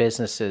different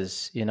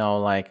businesses,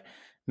 like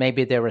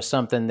maybe there was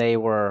something they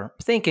were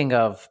thinking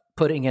of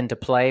putting into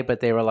play, but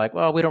they were like,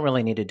 well, we don't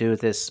really need to do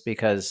this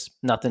because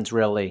nothing's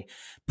really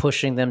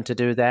pushing them to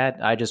do that.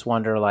 I just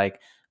wonder, like,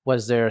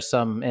 was there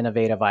some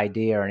innovative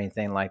idea or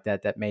anything like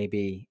that that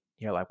maybe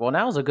you're like, well,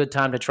 now's a good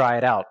time to try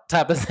it out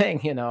type of thing,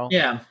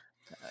 Yeah.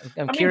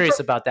 I'm curious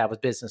about that with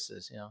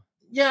businesses,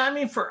 Yeah. I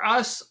mean, for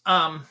us,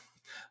 a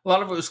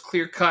lot of it was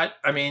clear cut.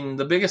 I mean,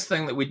 the biggest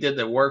thing that we did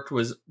that worked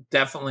was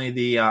definitely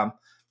the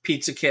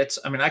pizza kits.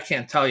 I mean, I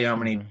can't tell you how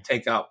many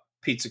takeout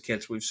pizza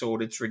kits we've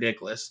sold. It's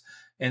ridiculous.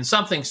 And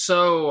something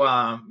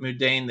so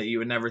mundane that you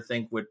would never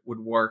think would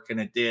work, and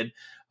it did.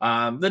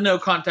 The no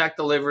contact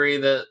delivery,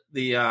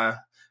 the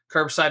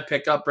curbside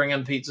pickup,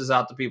 bringing pizzas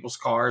out to people's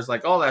cars,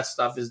 like all that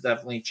stuff has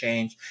definitely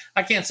changed.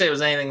 I can't say it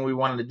was anything we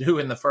wanted to do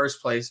in the first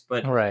place,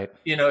 but right.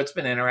 It's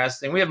been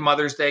interesting. We have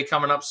Mother's Day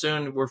coming up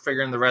soon. We're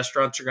figuring the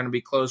restaurants are going to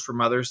be closed for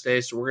Mother's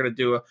Day, so we're going to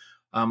do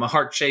a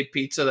heart-shaped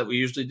pizza that we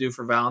usually do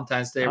for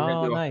Valentine's Day. We're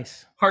going to do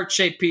nice. A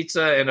heart-shaped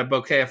pizza and a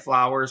bouquet of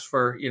flowers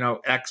for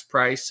X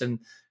price, and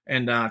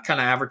kind of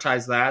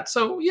advertise that.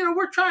 So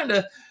we're trying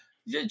to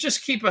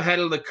just keep ahead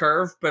of the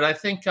curve, but I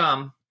think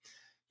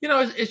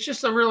it's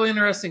just a really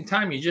interesting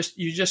time. You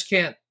just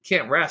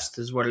can't rest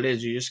is what it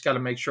is. You just got to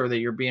make sure that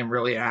you're being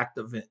really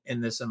active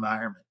in this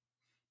environment.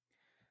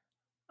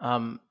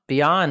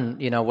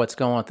 Beyond, what's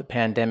going on with the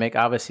pandemic,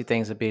 obviously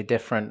things would be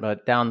different,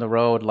 but down the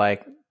road,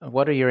 like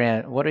what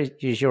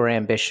is your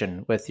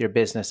ambition with your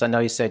business? I know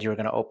you said you were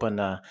going to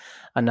open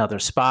another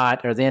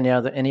spot. Are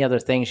there any other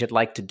things you'd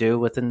like to do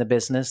within the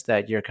business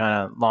that your kind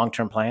of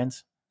long-term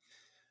plans?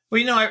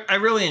 Well, I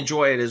really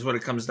enjoy it is what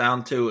it comes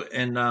down to.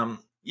 And,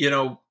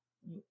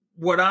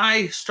 what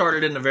I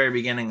started in the very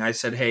beginning, I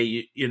said,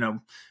 hey,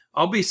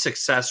 I'll be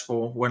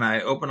successful when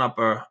I open up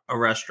a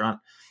restaurant.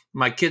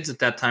 My kids at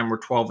that time were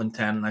 12 and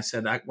 10. And I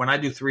said, when I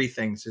do three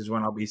things is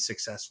when I'll be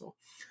successful.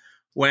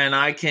 When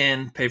I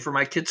can pay for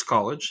my kids'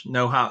 college,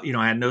 know how,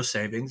 I had no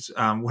savings.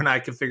 When I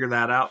can figure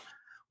that out,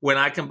 when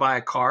I can buy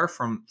a car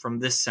from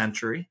this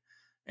century,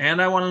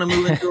 and I wanted to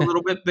move into a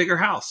little bit bigger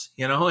house,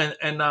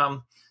 and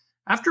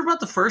after about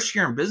the first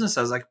year in business,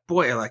 I was like,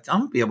 boy, like I'm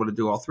gonna be able to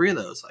do all three of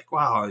those. Like,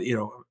 wow,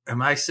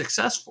 am I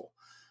successful?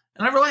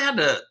 And I really had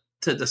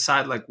to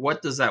decide, like,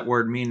 what does that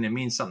word mean? It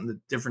means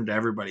something different to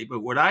everybody.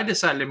 But what I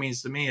decided it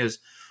means to me is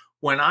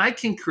when I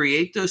can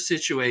create those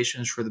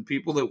situations for the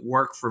people that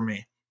work for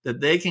me, that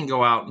they can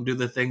go out and do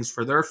the things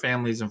for their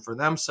families and for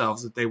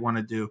themselves that they want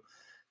to do,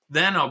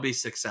 then I'll be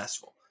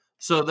successful.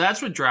 So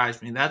that's what drives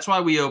me. That's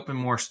why we open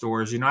more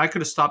stores. I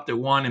could have stopped at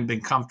one and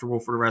been comfortable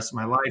for the rest of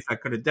my life. I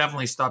could have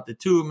definitely stopped at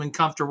two and been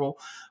comfortable,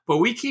 but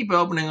we keep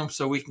opening them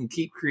so we can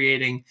keep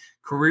creating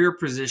career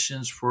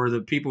positions for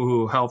the people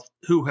who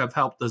have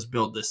helped us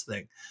build this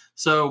thing.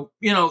 So,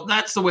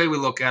 that's the way we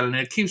look at it, and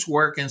it keeps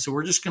working. So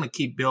we're just going to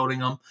keep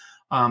building them,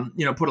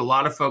 put a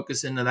lot of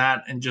focus into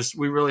that. And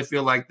we really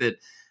feel like that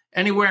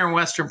anywhere in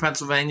Western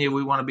Pennsylvania,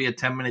 we want to be a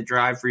 10-minute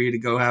drive for you to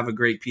go have a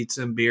great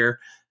pizza and beer.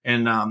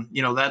 And,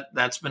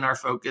 that's been our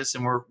focus.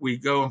 And we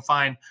go and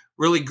find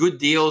really good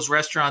deals,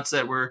 restaurants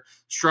that were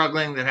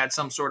struggling, that had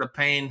some sort of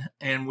pain,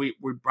 and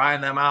we're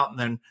buying them out and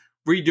then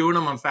redoing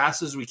them as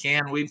fast as we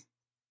can.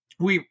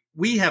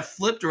 We have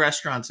flipped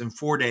restaurants in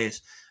 4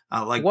 days.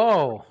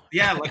 Whoa.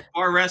 Yeah, like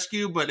Bar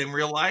Rescue, but in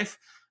real life.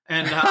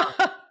 And,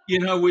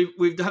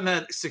 we've done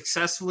that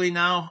successfully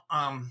now.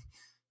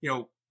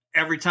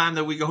 Every time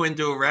that we go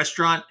into a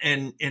restaurant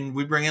and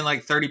we bring in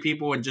like 30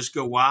 people and just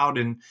go wild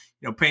and,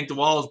 paint the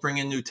walls, bring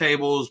in new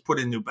tables, put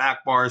in new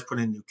back bars, put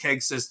in new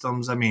keg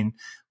systems. I mean,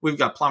 we've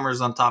got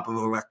plumbers on top of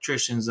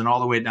electricians and all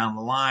the way down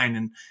the line.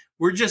 And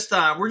we're just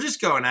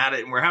going at it,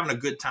 and we're having a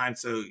good time.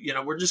 So,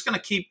 we're just going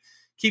to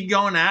keep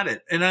going at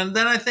it. And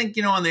then I think,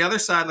 on the other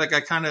side, like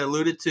I kind of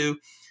alluded to,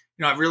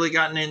 I've really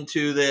gotten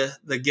into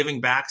the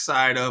giving back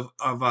side of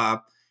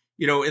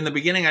in the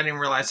beginning, I didn't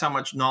realize how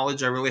much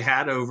knowledge I really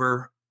had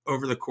over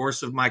the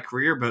course of my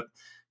career. But,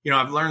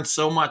 I've learned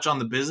so much on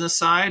the business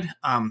side,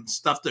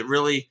 stuff that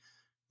really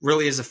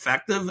is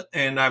effective.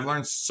 And I've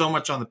learned so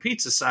much on the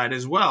pizza side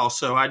as well.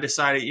 So I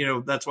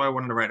decided, that's why I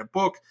wanted to write a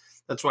book.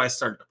 That's why I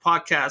started a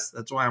podcast.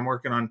 That's why I'm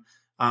working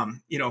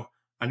on,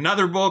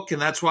 another book.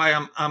 And that's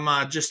why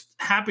I'm just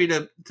happy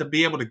to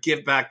be able to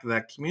give back to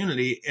that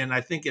community. And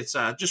I think it's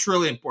just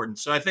really important.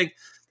 So I think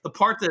the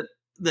part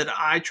that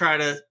I try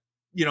to,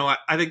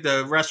 I think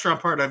the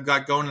restaurant part I've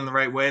got going in the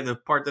right way. The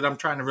part that I'm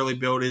trying to really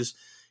build is,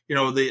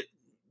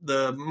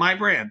 the my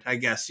brand, I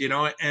guess,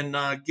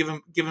 and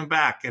giving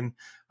back. And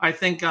I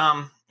think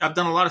I've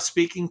done a lot of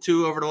speaking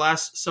too over the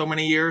last so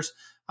many years.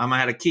 I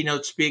had a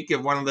keynote speak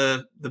at one of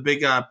the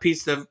big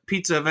pizza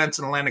events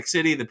in Atlantic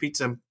City, the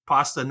Pizza and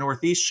Pasta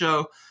Northeast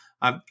show.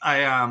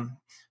 I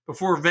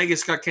before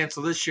Vegas got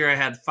canceled this year, I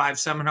had 5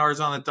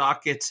 seminars on the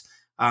dockets.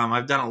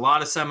 I've done a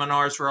lot of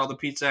seminars for all the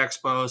pizza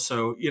expos.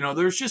 So,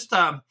 there's just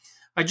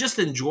I just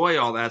enjoy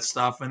all that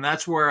stuff. And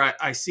that's where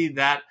I see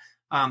that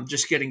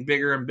just getting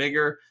bigger and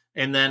bigger.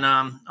 And then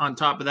on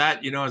top of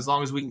that, as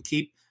long as we can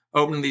keep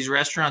opening these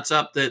restaurants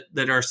up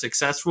that are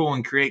successful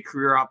and create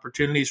career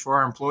opportunities for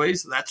our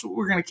employees, that's what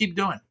we're going to keep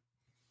doing.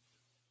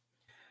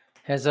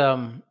 As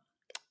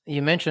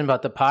you mentioned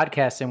about the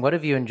podcasting, what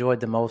have you enjoyed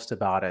the most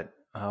about it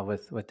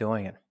with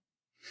doing it?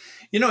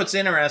 It's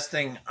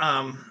interesting.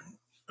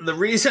 The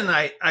reason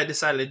I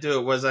decided to do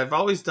it was I've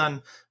always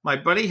done, my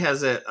buddy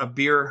has a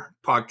beer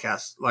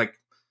podcast, like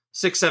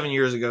 6-7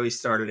 years ago, he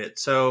started it.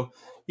 So,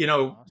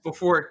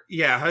 before,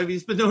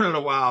 he's been doing it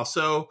a while.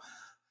 So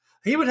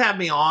he would have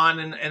me on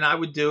and I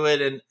would do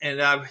it.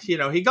 And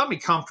he got me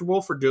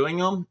comfortable for doing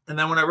them. And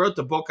then when I wrote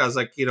the book, I was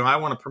like, I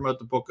want to promote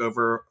the book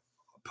over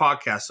a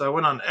podcast. So I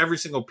went on every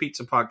single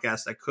pizza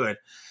podcast I could.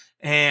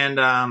 And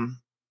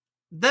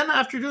then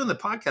after doing the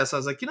podcast, I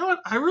was like, you know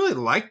what? I really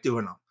like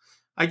doing them.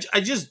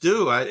 I just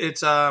do.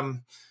 It's a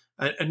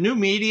new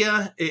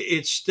media.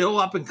 It's still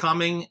up and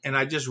coming, and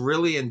I just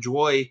really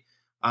enjoy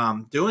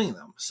doing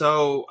them.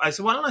 So I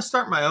said, why don't I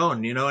start my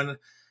own?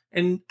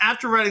 And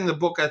after writing the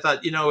book, I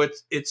thought,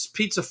 it's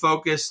pizza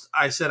focused.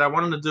 I said I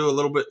wanted to do a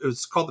little bit.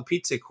 It's called the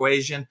Pizza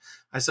Equation.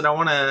 I said I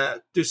want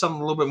to do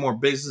something a little bit more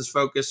business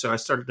focused. So I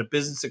started the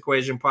Business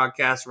Equation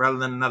podcast rather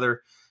than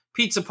another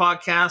pizza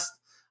podcast.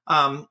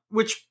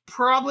 Which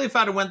probably if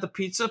I'd have went the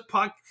pizza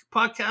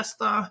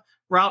podcast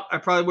route, I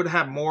probably would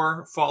have had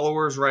more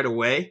followers right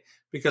away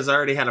because I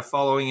already had a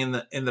following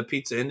in the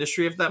pizza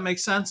industry, if that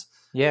makes sense.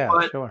 Yeah,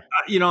 but, sure.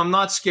 I'm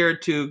not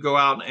scared to go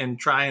out and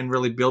try and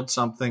really build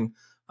something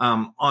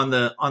on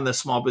the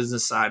small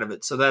business side of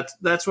it. So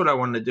that's what I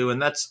wanted to do,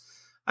 and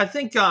I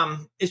think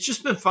it's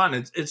just been fun.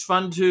 It's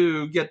fun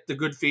to get the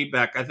good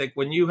feedback. I think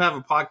when you have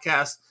a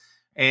podcast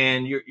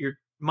and you're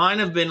mine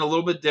have been a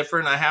little bit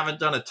different. I haven't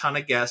done a ton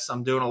of guests.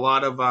 I'm doing a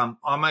lot of on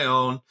my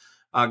own,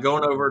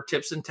 going over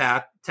tips and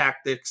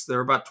tactics. They're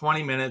about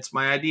 20 minutes.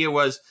 My idea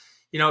was,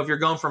 if you're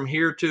going from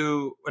here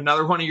to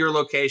another one of your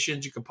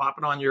locations, you can pop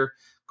it on your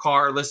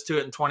car, listen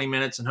to it in 20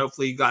 minutes, and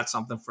hopefully you got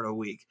something for the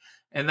week.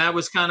 And that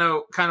was kind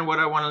of what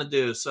I wanted to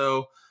do.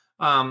 So,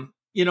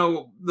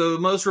 the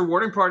most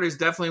rewarding part is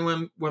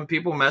definitely when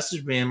people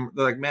message me and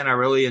they're like, man, I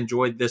really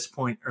enjoyed this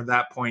point or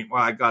that point.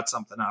 Well, I got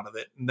something out of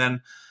it. And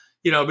then,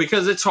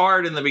 because it's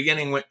hard in the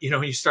beginning when,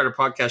 when you start a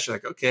podcast, you're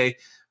like, okay,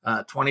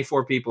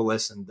 24 people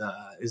listened.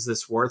 Is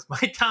this worth my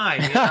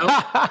time?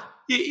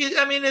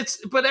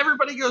 But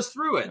everybody goes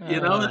through it,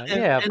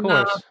 of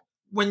course.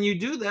 When you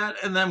do that,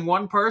 and then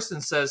one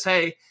person says,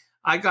 hey,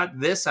 I got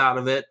this out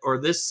of it,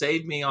 or this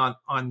saved me on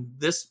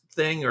this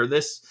thing, or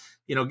this,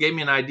 gave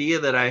me an idea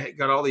that I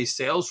got all these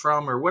sales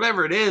from, or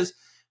whatever it is.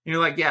 And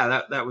you're like,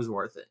 yeah, that was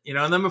worth it.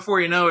 And then before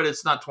you know it,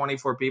 it's not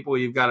 24 people.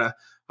 You've got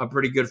a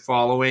pretty good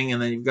following.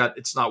 And then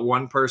it's not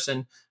one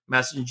person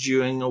messaging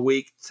you in a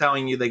week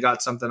telling you they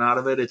got something out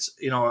of it. It's,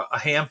 a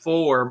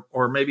handful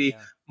or maybe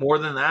more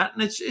than that.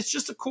 And it's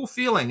just a cool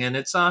feeling. And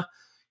it's, a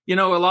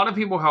lot of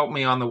people help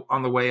me on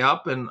the way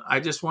up, and I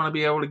just want to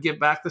be able to give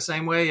back the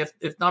same way,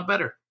 if not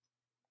better.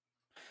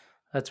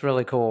 That's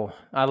really cool.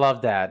 I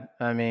love that.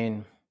 I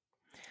mean,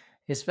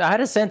 I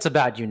had a sense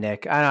about you,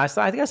 Nick. I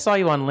think I saw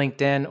you on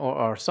LinkedIn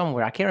or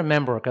somewhere. I can't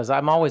remember because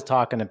I'm always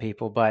talking to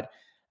people, but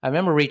I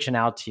remember reaching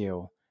out to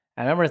you.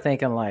 I remember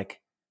thinking like,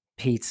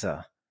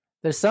 pizza.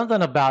 There's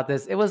something about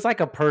this. It was like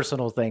a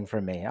personal thing for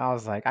me. I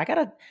was like,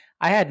 I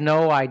had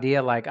no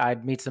idea like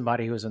I'd meet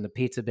somebody who was in the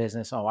pizza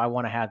business. Oh, I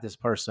want to have this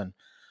person on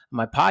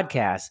my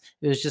podcast.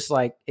 It was just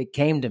like, it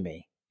came to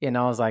me. I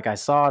was like, I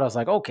saw it. I was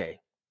like, okay,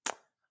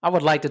 I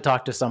would like to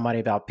talk to somebody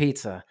about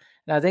pizza.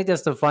 And I think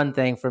that's the fun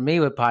thing for me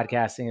with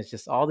podcasting is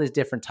just all these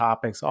different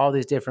topics, all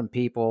these different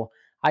people.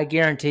 I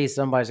guarantee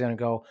somebody's going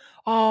to go,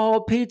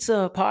 oh,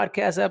 pizza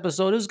podcast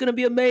episode is going to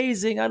be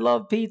amazing. I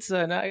love pizza.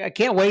 And I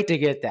can't wait to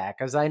get that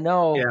because I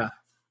know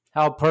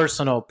how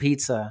personal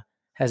pizza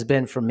has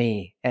been for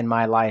me in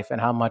my life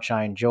and how much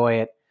I enjoy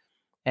it.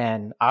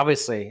 And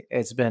obviously,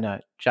 it's been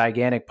a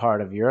gigantic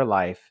part of your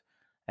life.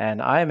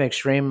 And I am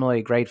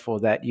extremely grateful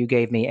that you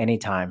gave me any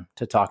time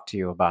to talk to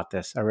you about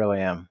this. I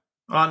really am.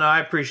 Oh, no, I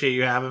appreciate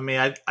you having me.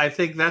 I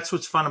think that's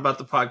what's fun about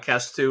the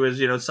podcast, too,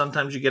 is,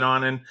 sometimes you get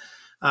on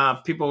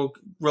and people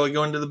really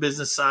go into the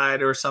business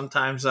side, or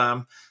sometimes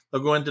they'll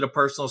go into the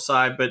personal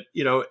side. But,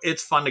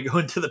 it's fun to go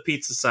into the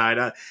pizza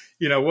side.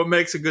 What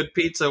makes a good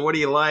pizza? What do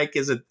you like?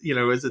 Is it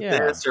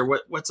this, or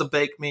what's a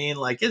bake mean?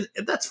 Like,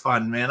 that's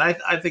fun, man.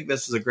 I think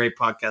this was a great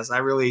podcast. I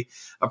really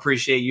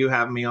appreciate you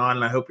having me on,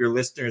 and I hope your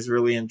listeners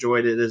really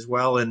enjoyed it as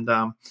well. And,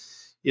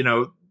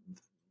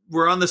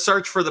 we're on the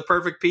search for the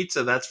perfect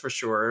pizza. That's for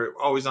sure.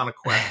 Always on a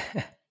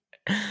quest.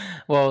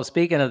 Well,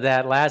 speaking of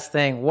that, last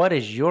thing, what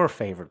is your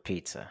favorite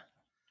pizza?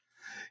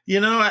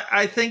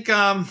 I think,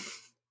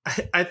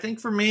 I think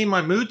for me,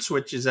 my mood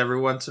switches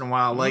every once in a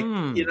while. Like,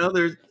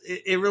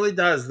 it really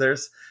does.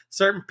 There's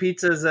certain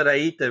pizzas that I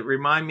eat that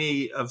remind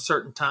me of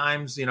certain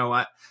times.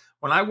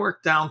 When I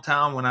worked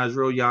downtown when I was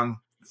real young,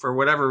 for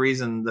whatever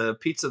reason, the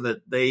pizza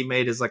that they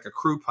made is like a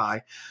crew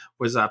pie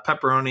was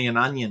pepperoni and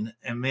onion.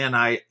 And man,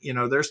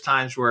 there's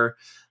times where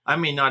I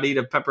may not eat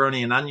a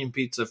pepperoni and onion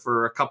pizza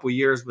for a couple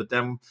years, but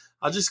then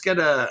I'll just get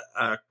a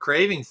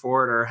craving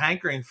for it or a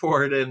hankering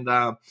for it. And,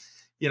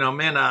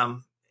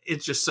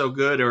 it's just so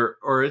good.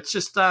 Or it's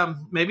just,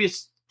 maybe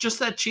it's just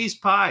that cheese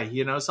pie.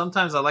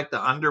 Sometimes I like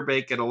to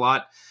underbake it a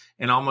lot,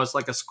 and almost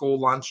like a school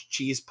lunch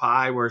cheese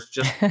pie where it's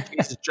just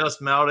cheese is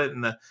just melted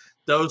and the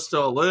dough's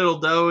still a little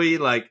doughy.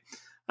 Like,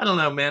 I don't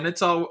know, man.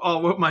 It's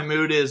all what my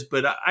mood is,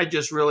 but I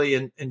just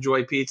really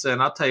enjoy pizza. And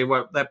I'll tell you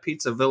what, that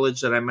pizza village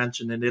that I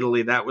mentioned in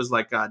Italy, that was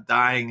like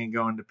dying and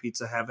going to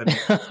pizza heaven.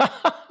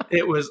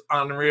 It was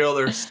unreal.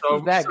 There's so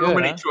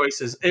many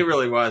choices. It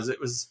really was. It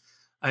was,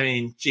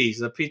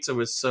 the pizza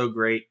was so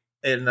great.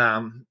 And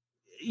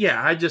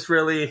I just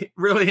really,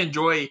 really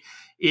enjoy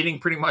eating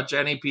pretty much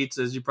any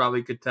pizza, as you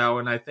probably could tell.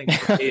 And I think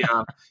for me,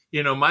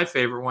 my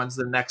favorite one's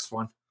the next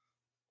one.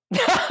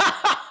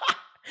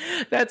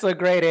 That's a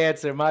great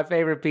answer. My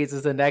favorite pizza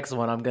is the next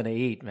one I'm going to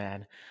eat,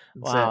 man.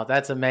 Wow,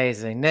 that's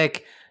amazing.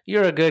 Nick,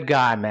 you're a good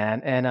guy,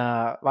 man. And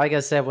like I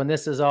said, when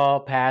this is all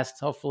passed,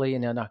 hopefully,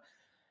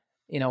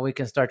 we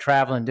can start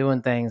traveling,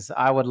 doing things.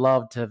 I would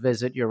love to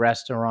visit your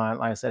restaurant.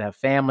 Like I said, have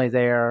family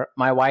there.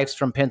 My wife's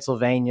from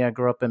Pennsylvania,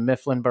 grew up in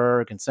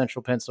Mifflinburg in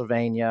central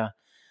Pennsylvania.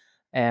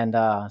 And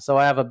so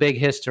I have a big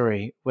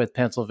history with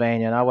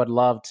Pennsylvania, and I would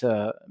love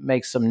to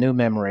make some new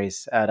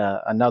memories at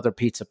another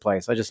pizza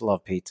place. I just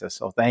love pizza.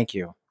 So thank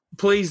you.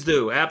 Please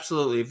do.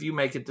 Absolutely. If you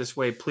make it this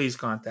way, please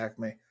contact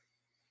me.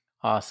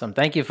 Awesome.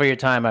 Thank you for your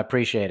time. I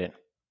appreciate it.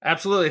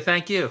 Absolutely.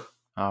 Thank you.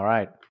 All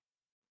right.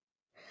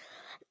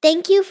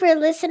 Thank you for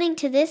listening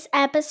to this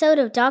episode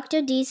of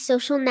Dr. D's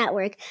Social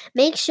Network.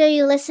 Make sure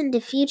you listen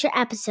to future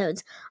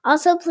episodes.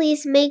 Also,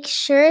 please make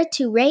sure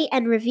to rate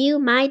and review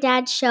My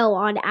Dad's Show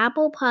on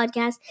Apple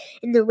Podcasts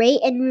in the rate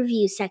and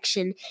review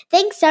section.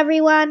 Thanks,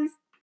 everyone.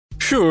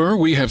 Sure,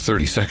 we have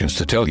 30 seconds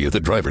to tell you that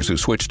drivers who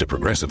switch to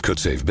Progressive could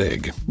save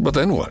big. But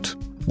then what?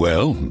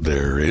 Well,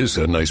 there is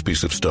a nice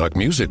piece of stock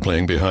music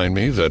playing behind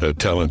me that a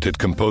talented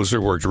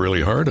composer worked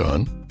really hard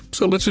on.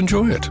 So let's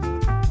enjoy it.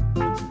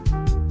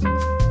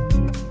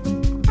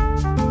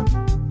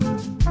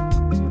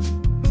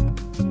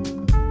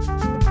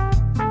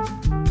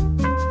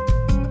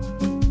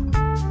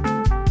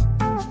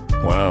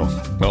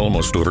 Wow,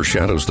 almost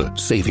overshadows the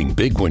saving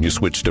big when you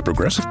switch to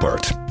Progressive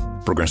part.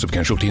 Progressive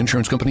Casualty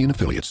Insurance Company and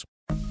Affiliates.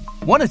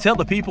 Want to tell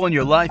the people in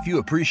your life you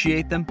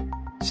appreciate them?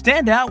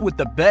 Stand out with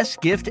the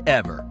best gift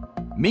ever.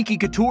 Minky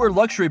Couture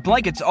luxury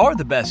blankets are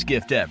the best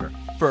gift ever,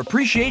 for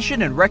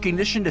appreciation and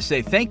recognition to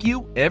say thank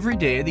you every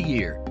day of the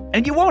year.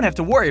 And you won't have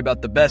to worry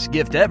about the best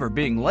gift ever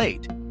being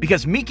late,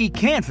 because Minky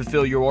can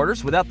fulfill your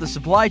orders without the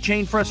supply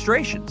chain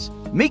frustrations.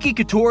 Minky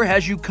Couture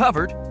has you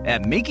covered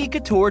at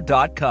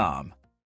minkycouture.com.